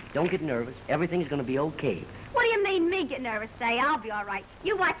 honey, don't get nervous. Everything's going to be okay. What do you mean, me get nervous, say? I'll be all right.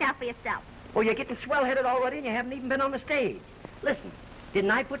 You watch out for yourself. Oh, you're getting swell-headed already and you haven't even been on the stage. Listen, didn't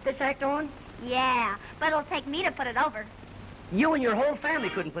I put this act on? Yeah, but it'll take me to put it over. You and your whole family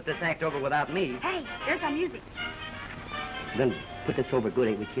couldn't put this act over without me. Hey, there's our music. Then put this over good,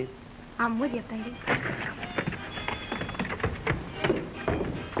 ain't we, kid? I'm with you, baby.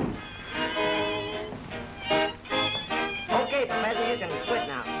 Okay, Professor, you can quit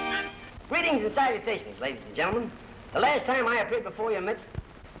now. Greetings and salutations, ladies and gentlemen. The last time I appeared before your midst,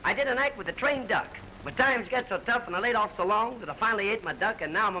 I did an act with a trained duck. But times get so tough and I laid off so long that I finally ate my duck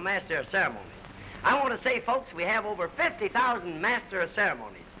and now I'm a master of ceremonies. I want to say, folks, we have over 50,000 master of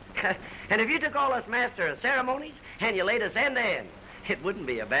ceremonies. And if you took all us master of ceremonies and you laid us end to end, it wouldn't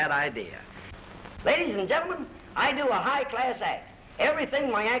be a bad idea. Ladies and gentlemen, I do a high-class act. Everything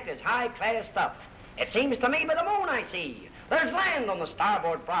in my act is high-class stuff. It seems to me by the moon I see. There's land on the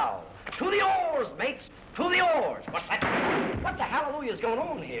starboard prow. To the oars, mates, to the oars. What's that? What the hallelujah's going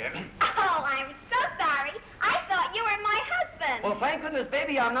on here? Oh, I'm so sorry. I thought you were my husband. Well, thank goodness,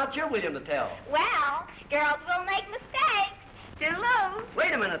 baby, I'm not your William to tell. Well, girls will make mistakes. Toodaloo.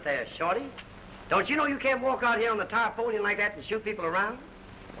 Wait a minute there, Shorty. Don't you know you can't walk out here on the tarpaulin like that and shoot people around?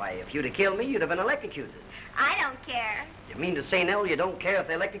 Why, if you'd have killed me, you'd have been electrocuted. I don't care. You mean to say, Nell, you don't care if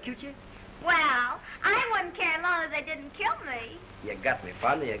they electrocute you? Well, I wouldn't care as long as they didn't kill me. You got me,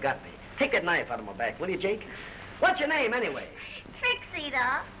 partner, you got me. Take that knife out of my back, will you, Jake? What's your name, anyway?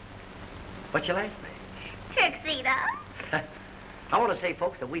 Trixita. What's your last name? Trixita. I want to say,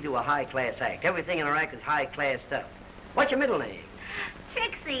 folks, that we do a high-class act. Everything in our act is high-class stuff. What's your middle name?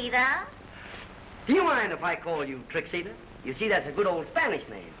 Trixita. Do you mind if I call you Trixita? You see, that's a good old Spanish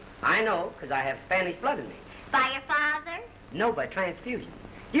name. I know, because I have Spanish blood in me. By your father? No, by transfusion.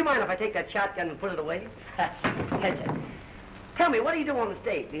 Do you mind if I take that shotgun and put it away? That's it. Tell me, what do you do on the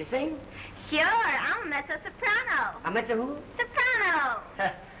stage? Do you sing? Sure, I'm a mezzo-soprano. A mezzo who? Soprano.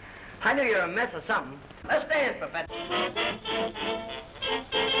 I knew you were a mess or something. Let's dance, Professor.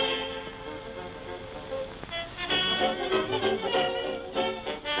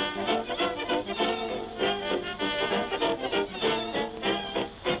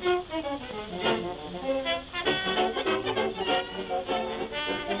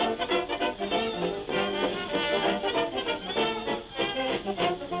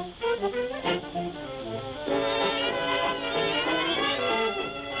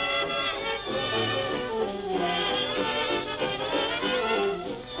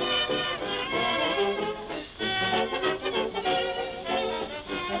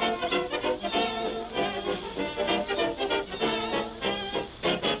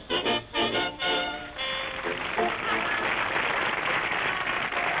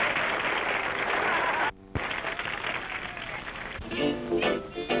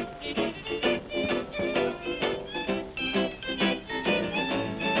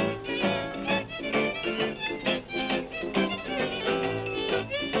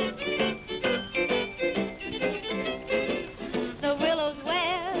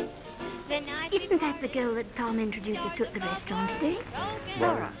 The girl that Tom introduced us to at the restaurant today?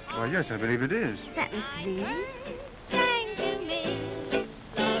 Laura. Well, yes, I believe it is. That was Lee. Sang to me,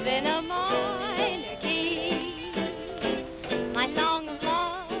 love in a minor key. My song of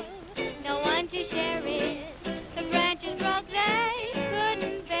love, no one to share it. The branches broke, they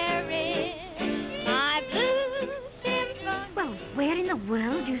couldn't bear it. My blue symphony. Well, where in the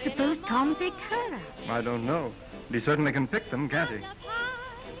world do you suppose Tom picked her up? I don't know. But he certainly can pick them, can't he?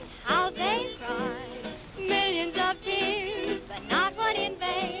 How they cry, millions of tears, but not one in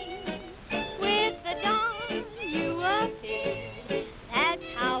vain. With the dawn you appeared, that's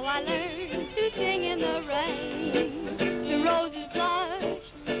how I learned to sing in the rain. The roses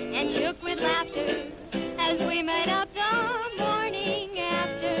blushed and shook with laughter as we made up the morning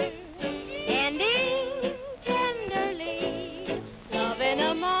after. Ending tenderly, love in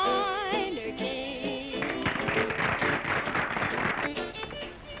a minor key.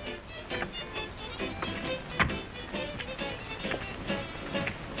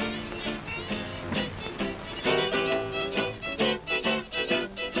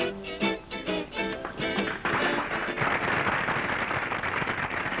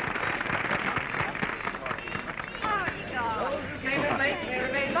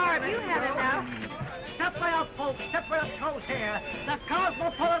 Step right up close here. The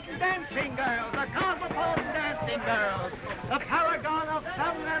Cosmopolitan Dancing Girls. The Cosmopolitan Dancing Girls. The paragon of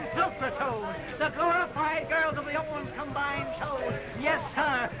fun and self-retode. The glorified girls of the Owens combined show. Yes,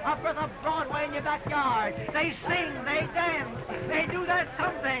 sir. Up at the Broadway in your backyard. They sing, they dance, they do that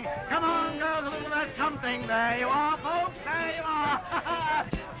something. Come on, girls, do that something. There you are, folks. There you are.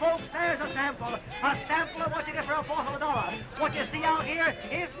 Folks, there's a sample. A sample of what you get for a fourth of $1. What you see out here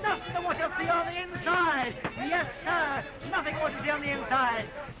is nothing to what you'll see on the inside. Yes, sir. Nothing what you see on the inside.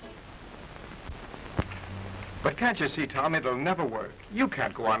 But can't you see, Tom, it'll never work. You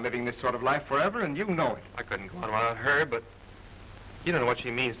can't go on living this sort of life forever, and you know it. I couldn't go on without her, but you don't know what she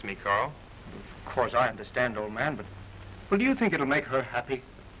means to me, Carl. Of course, I understand, old man, but... Well, do you think it'll make her happy?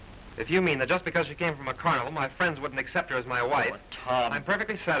 If you mean that just because she came from a carnival, my friends wouldn't accept her as my wife... Oh, Tom... I'm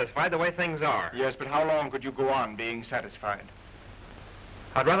perfectly satisfied the way things are. Yes, but how long could you go on being satisfied?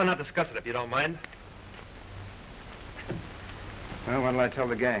 I'd rather not discuss it, if you don't mind. Well, what'll I tell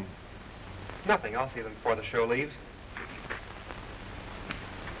the gang? Nothing. I'll see them before the show leaves.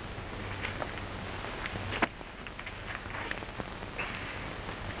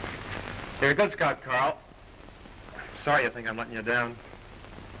 You're a good scout, Carl. Sorry you think I'm letting you down.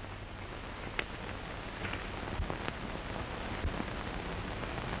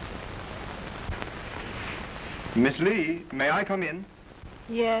 Miss Lee, may I come in?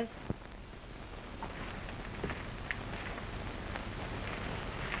 Yes.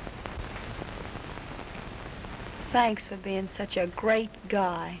 Thanks for being such a great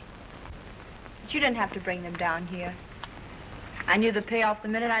guy. But you didn't have to bring them down here. I knew the payoff the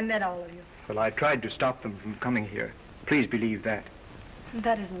minute I met all of you. Well, I tried to stop them from coming here. Please believe that.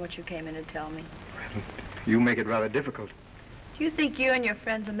 That isn't what you came in to tell me. Well, you make it rather difficult. Do you think you and your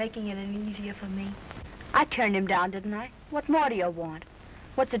friends are making it any easier for me? I turned him down, didn't I? What more do you want?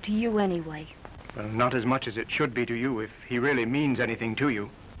 What's it to you anyway? Well, not as much as it should be to you if he really means anything to you.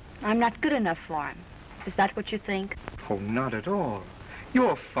 I'm not good enough for him. Is that what you think? Oh, not at all.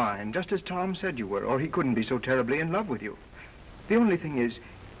 You're fine, just as Tom said you were, or he couldn't be so terribly in love with you. The only thing is,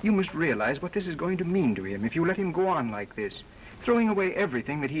 you must realize what this is going to mean to him if you let him go on like this. throwing away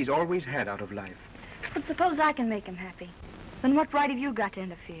everything that he's always had out of life. But suppose I can make him happy. Then what right have you got to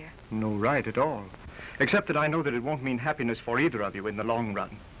interfere? No right at all. Except that I know that it won't mean happiness for either of you in the long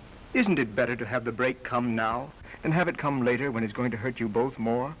run. Isn't it better to have the break come now and have it come later when it's going to hurt you both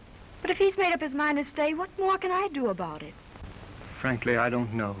more? But if he's made up his mind to stay, what more can I do about it? Frankly, I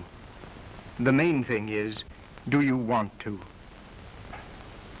don't know. The main thing is, do you want to?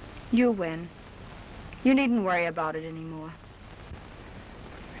 You win. You needn't worry about it anymore.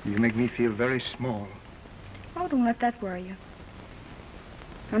 You make me feel very small. Oh, don't let that worry you.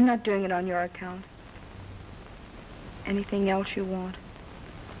 I'm not doing it on your account. Anything else you want?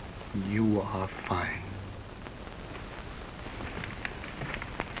 You are fine.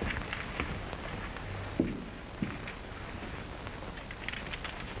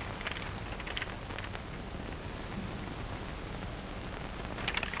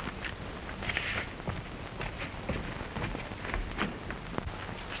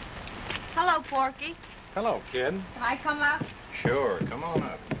 Hello, Porky. Hello, kid. Can I come up? Sure, come on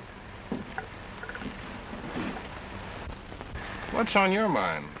up. What's on your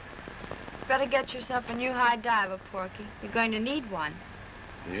mind? Better get yourself a new high diver, Porky. You're going to need one.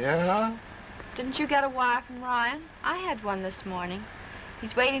 Yeah? Didn't you get a wire from Ryan? I had one this morning.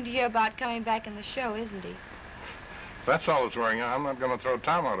 He's waiting to hear about coming back in the show, isn't he? That's all that's worrying. I'm not going to throw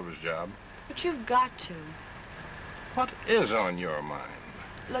Tom out of his job. But you've got to. What is on your mind?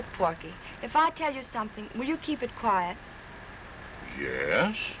 Look, Porky, if I tell you something, will you keep it quiet?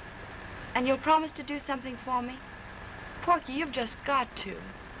 Yes? And you'll promise to do something for me? Porky, you've just got to.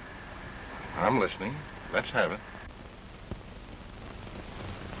 I'm listening. Let's have it.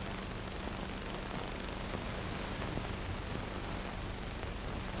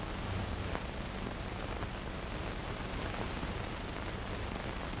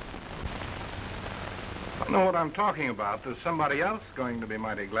 I know what I'm talking about. There's somebody else going to be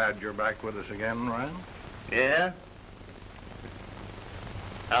mighty glad you're back with us again, Ryan. Yeah?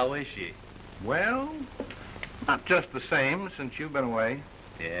 How is she? Well, not just the same since you've been away.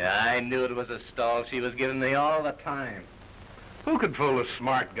 Yeah, I knew it was a stall she was giving me all the time. Who could fool a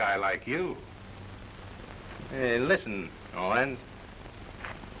smart guy like you? Hey, listen, Owens.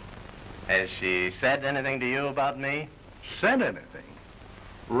 Has she said anything to you about me? Said anything?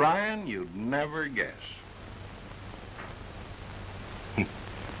 Ryan, you'd never guess.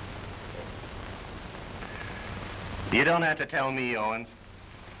 You don't have to tell me, Owens.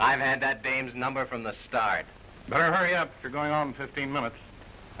 I've had that dame's number from the start. Better hurry up. You're going on in 15 minutes.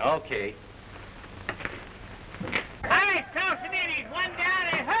 Okay. Hey, toss him in. He's one down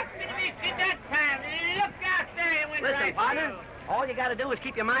and hooked and missed it that time. Look out there. He went Listen, right partner, through. all you got to do is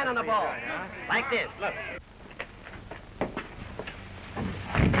keep your mind on the ball. Like this, look.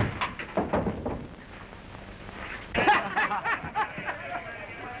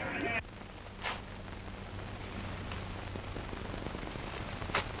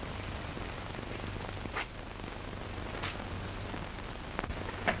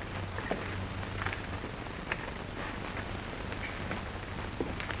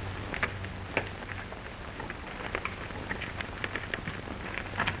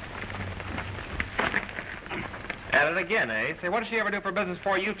 At it again, eh? Say, what did she ever do for business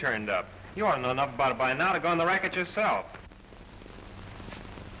before you turned up? You ought to know enough about it by now to go on the racket yourself.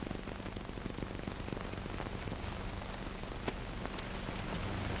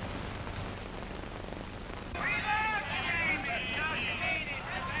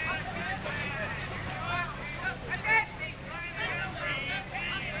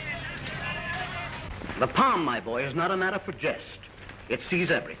 The palm, my boy, is not a matter for jest. It sees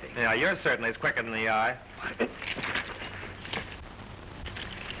everything. Yeah, you're certainly as quicker than the eye.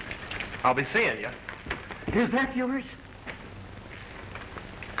 I'll be seeing you. Is that yours?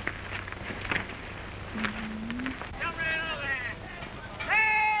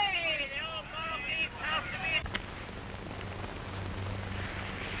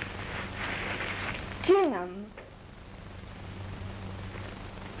 Jim.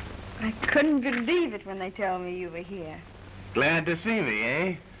 I couldn't believe it when they told me you were here. Glad to see me,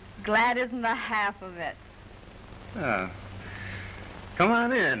 eh? Glad isn't the half of it. Oh. Come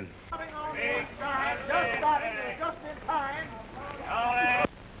on in. Just in time.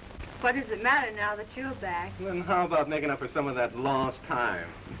 What does it matter now that you're back? Then how about making up for some of that lost time?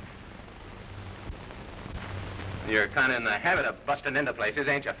 You're kind of in the habit of busting into places,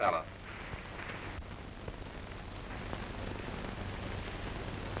 ain't you, fella?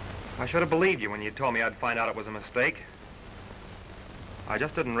 I should have believed you when you told me I'd find out it was a mistake. I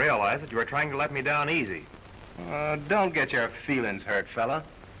just didn't realize that you were trying to let me down easy. Don't get your feelings hurt, fella.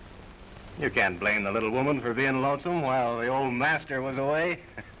 You can't blame the little woman for being lonesome while the old master was away.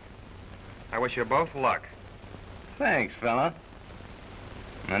 I wish you both luck. Thanks, fella.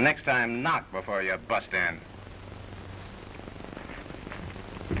 And next time, knock before you bust in.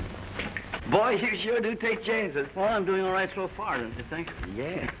 Boy, you sure do take chances. Well, I'm doing all right so far, don't you think?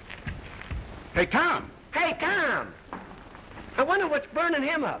 Yeah. Hey, Tom. Hey, Tom! I wonder what's burning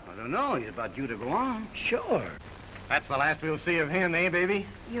him up. I don't know. He's about due to go on. Sure. That's the last we'll see of him, eh, baby?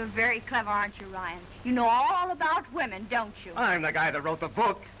 You're very clever, aren't you, Ryan? You know all about women, don't you? I'm the guy that wrote the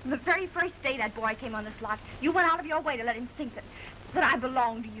book. The very first day that boy came on this lot, you went out of your way to let him think that I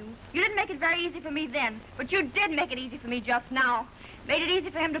belonged to you. You didn't make it very easy for me then, but you did make it easy for me just now. Made it easy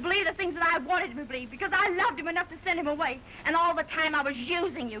for him to believe the things that I wanted him to believe because I loved him enough to send him away. And all the time I was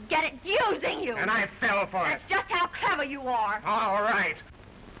using you. Get it? Using you. And I fell for it. That's just how clever you are. All right.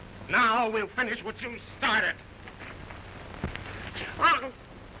 Now we'll finish what you started.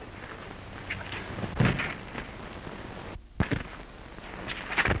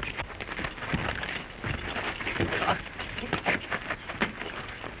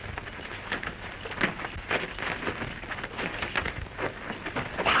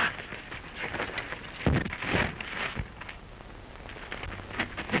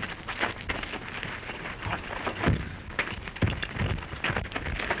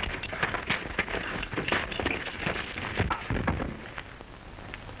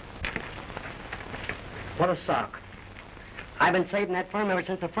 What a sock. I've been saving that firm ever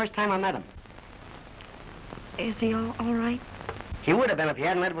since the first time I met him. Is he all right? He would have been if he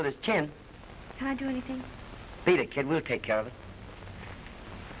hadn't led with his chin. Can I do anything? Beat it, kid. We'll take care of it.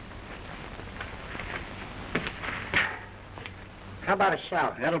 How about a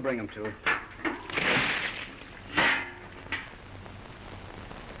shower? That'll bring him to.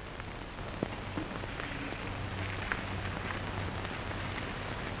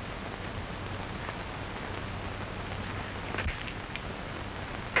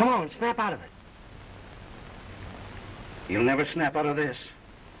 Come on, snap out of it. You'll never snap out of this.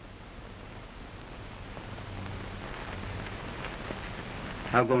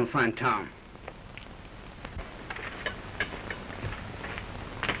 I'll go and find Tom.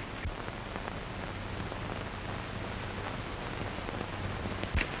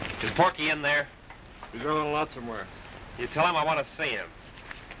 Is Porky in there? He's out on a lot somewhere. You tell him I want to see him.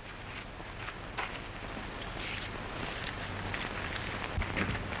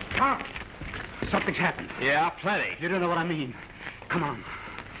 Tom! Something's happened. Yeah, plenty. You don't know what I mean. Come on.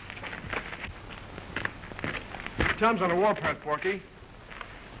 Tom's on a warpath, Porky.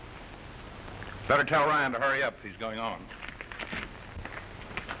 Better tell Ryan to hurry up. He's going on.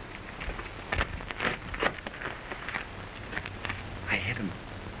 I hit him.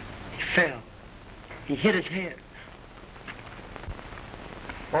 He fell. He hit his head.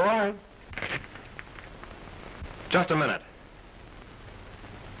 All right. Just a minute.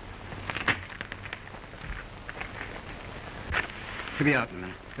 He'll be out in a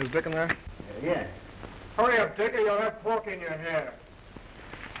minute. Is Dick in there? Yeah. Hurry up, Dick, or you'll have Porky in your hair.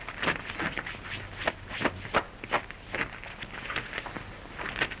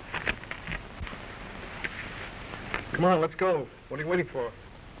 Come on, let's go. What are you waiting for?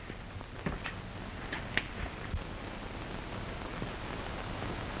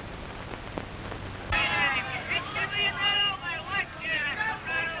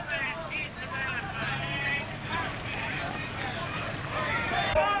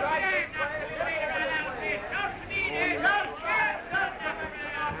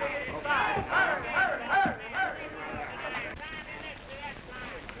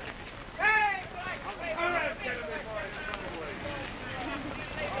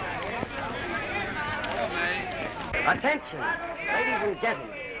 Attention, ladies and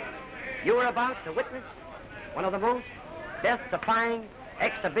gentlemen. You are about to witness one of the most death-defying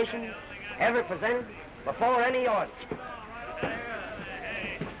exhibitions ever presented before any audience.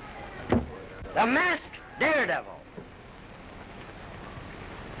 The Masked Daredevil.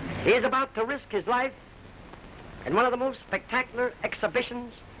 He is about to risk his life in one of the most spectacular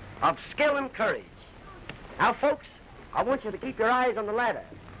exhibitions of skill and courage. Now, folks, I want you to keep your eyes on the ladder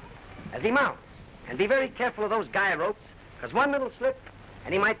as he mounts. And be very careful of those guy ropes, because one little slip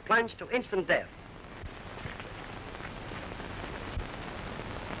and he might plunge to instant death.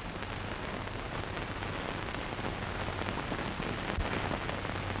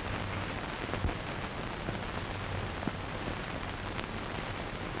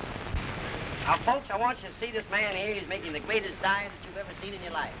 Now, folks, I want you to see this man here. He's making the greatest dive that you've ever seen in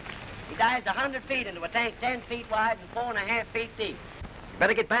your life. He dives 100 feet into a tank 10 feet wide and 4.5 feet deep. You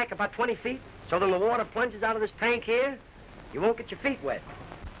better get back about 20 feet, so that when the water plunges out of this tank here, you won't get your feet wet.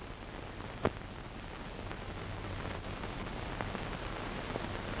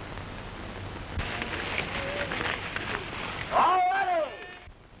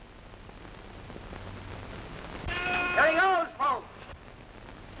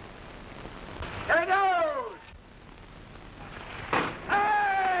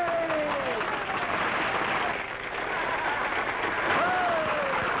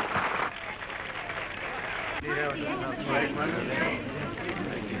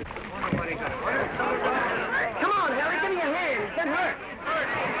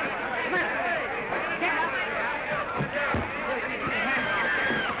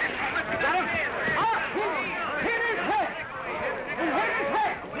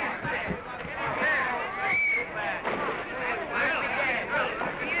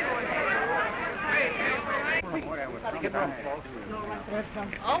 Give room, folks.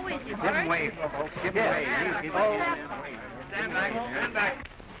 Always Give him way, folks. Give him way. Stand back, stand back.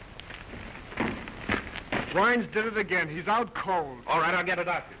 Wines did it again. He's out cold. All right, I'll get a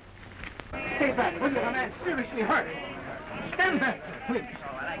doctor. Stay back, will you? The man's seriously hurt. Stand back, please.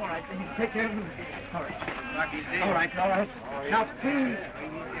 All right, take him. All right. All right, all right. Now, please.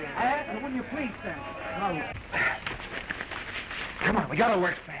 And will you please stand? Now. Come on, we gotta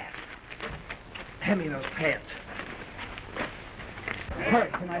work fast. Hand me those pads. Kerr,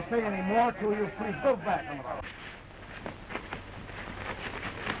 can I say any more to you? Please go back a little.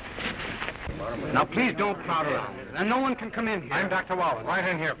 Now, please don't crowd around. And no one can come in here. I'm Dr. Wellyn. Right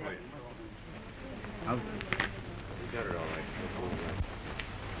in here, please. Now, You got it all right.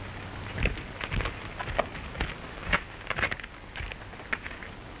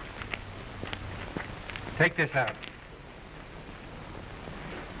 Take this out.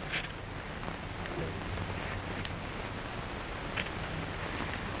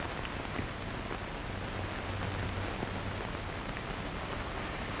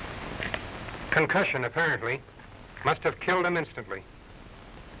 Concussion, apparently. Must have killed him instantly.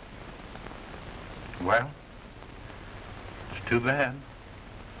 Well, it's too bad.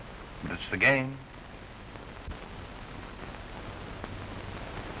 But it's the game.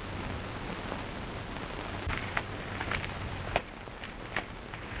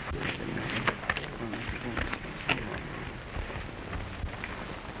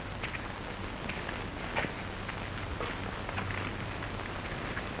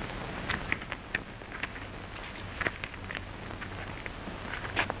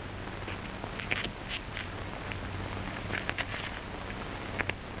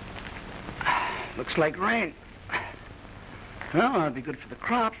 looks like rain. Well, that'll be good for the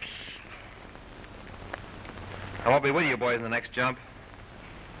crops. I won't be with you boys in the next jump.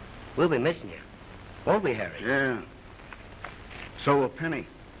 We'll be missing you. Won't we, Harry? Yeah. So will Penny.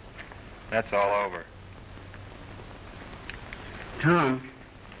 That's all over. Tom,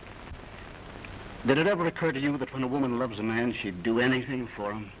 did it ever occur to you that when a woman loves a man, she'd do anything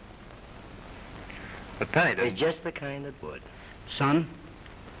for him? But Penny doesn't. It's just the kind that would. Son,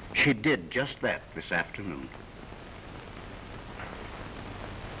 she did just that this afternoon.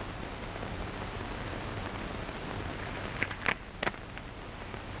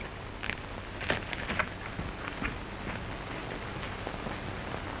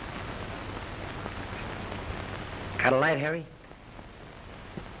 Got a light, Harry?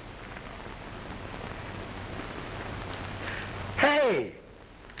 Hey!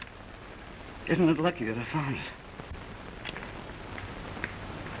 Isn't it lucky that I found it?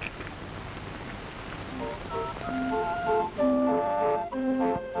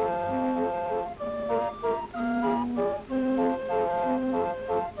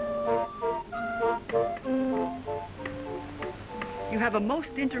 You have a most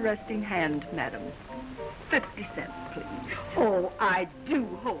interesting hand, madam. 50 cents, please. Oh, I do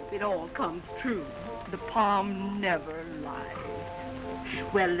hope it all comes true. The palm never lies.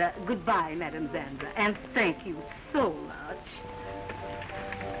 Well, goodbye, Madam Zandra, and thank you so much.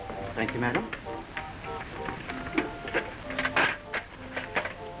 Thank you, madam.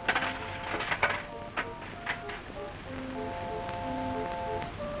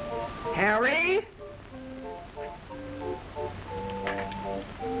 Harry?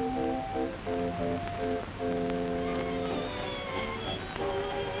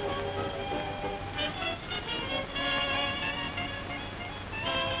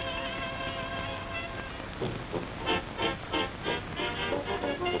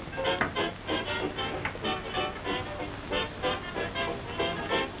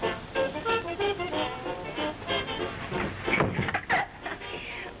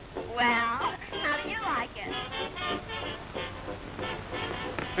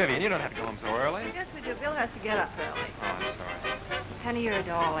 Vivian, you don't have to go home so early. Yes, we do. Bill has to get up early. Oh, I'm sorry. Penny, you're a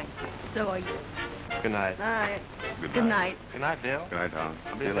darling. So are you. Good night. Night. Good night. Good night, Bill. Good night, Tom.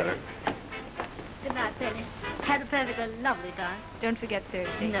 I'll see you later. Good night, Penny. Had a perfectly lovely time. Don't forget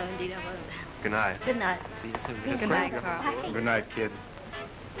Thursday. No, indeed, I won't. Good night. Good night. See you soon. Good night, Carl. Good night, kid.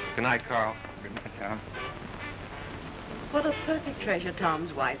 Good night, Carl. Good night, Tom. What a perfect treasure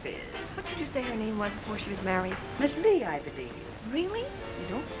Tom's wife is. What did you say her name was before she was married? Miss Lee, I believe. Really? You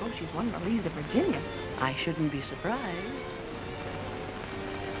don't suppose she's one of the Lees of Virginia? I shouldn't be surprised.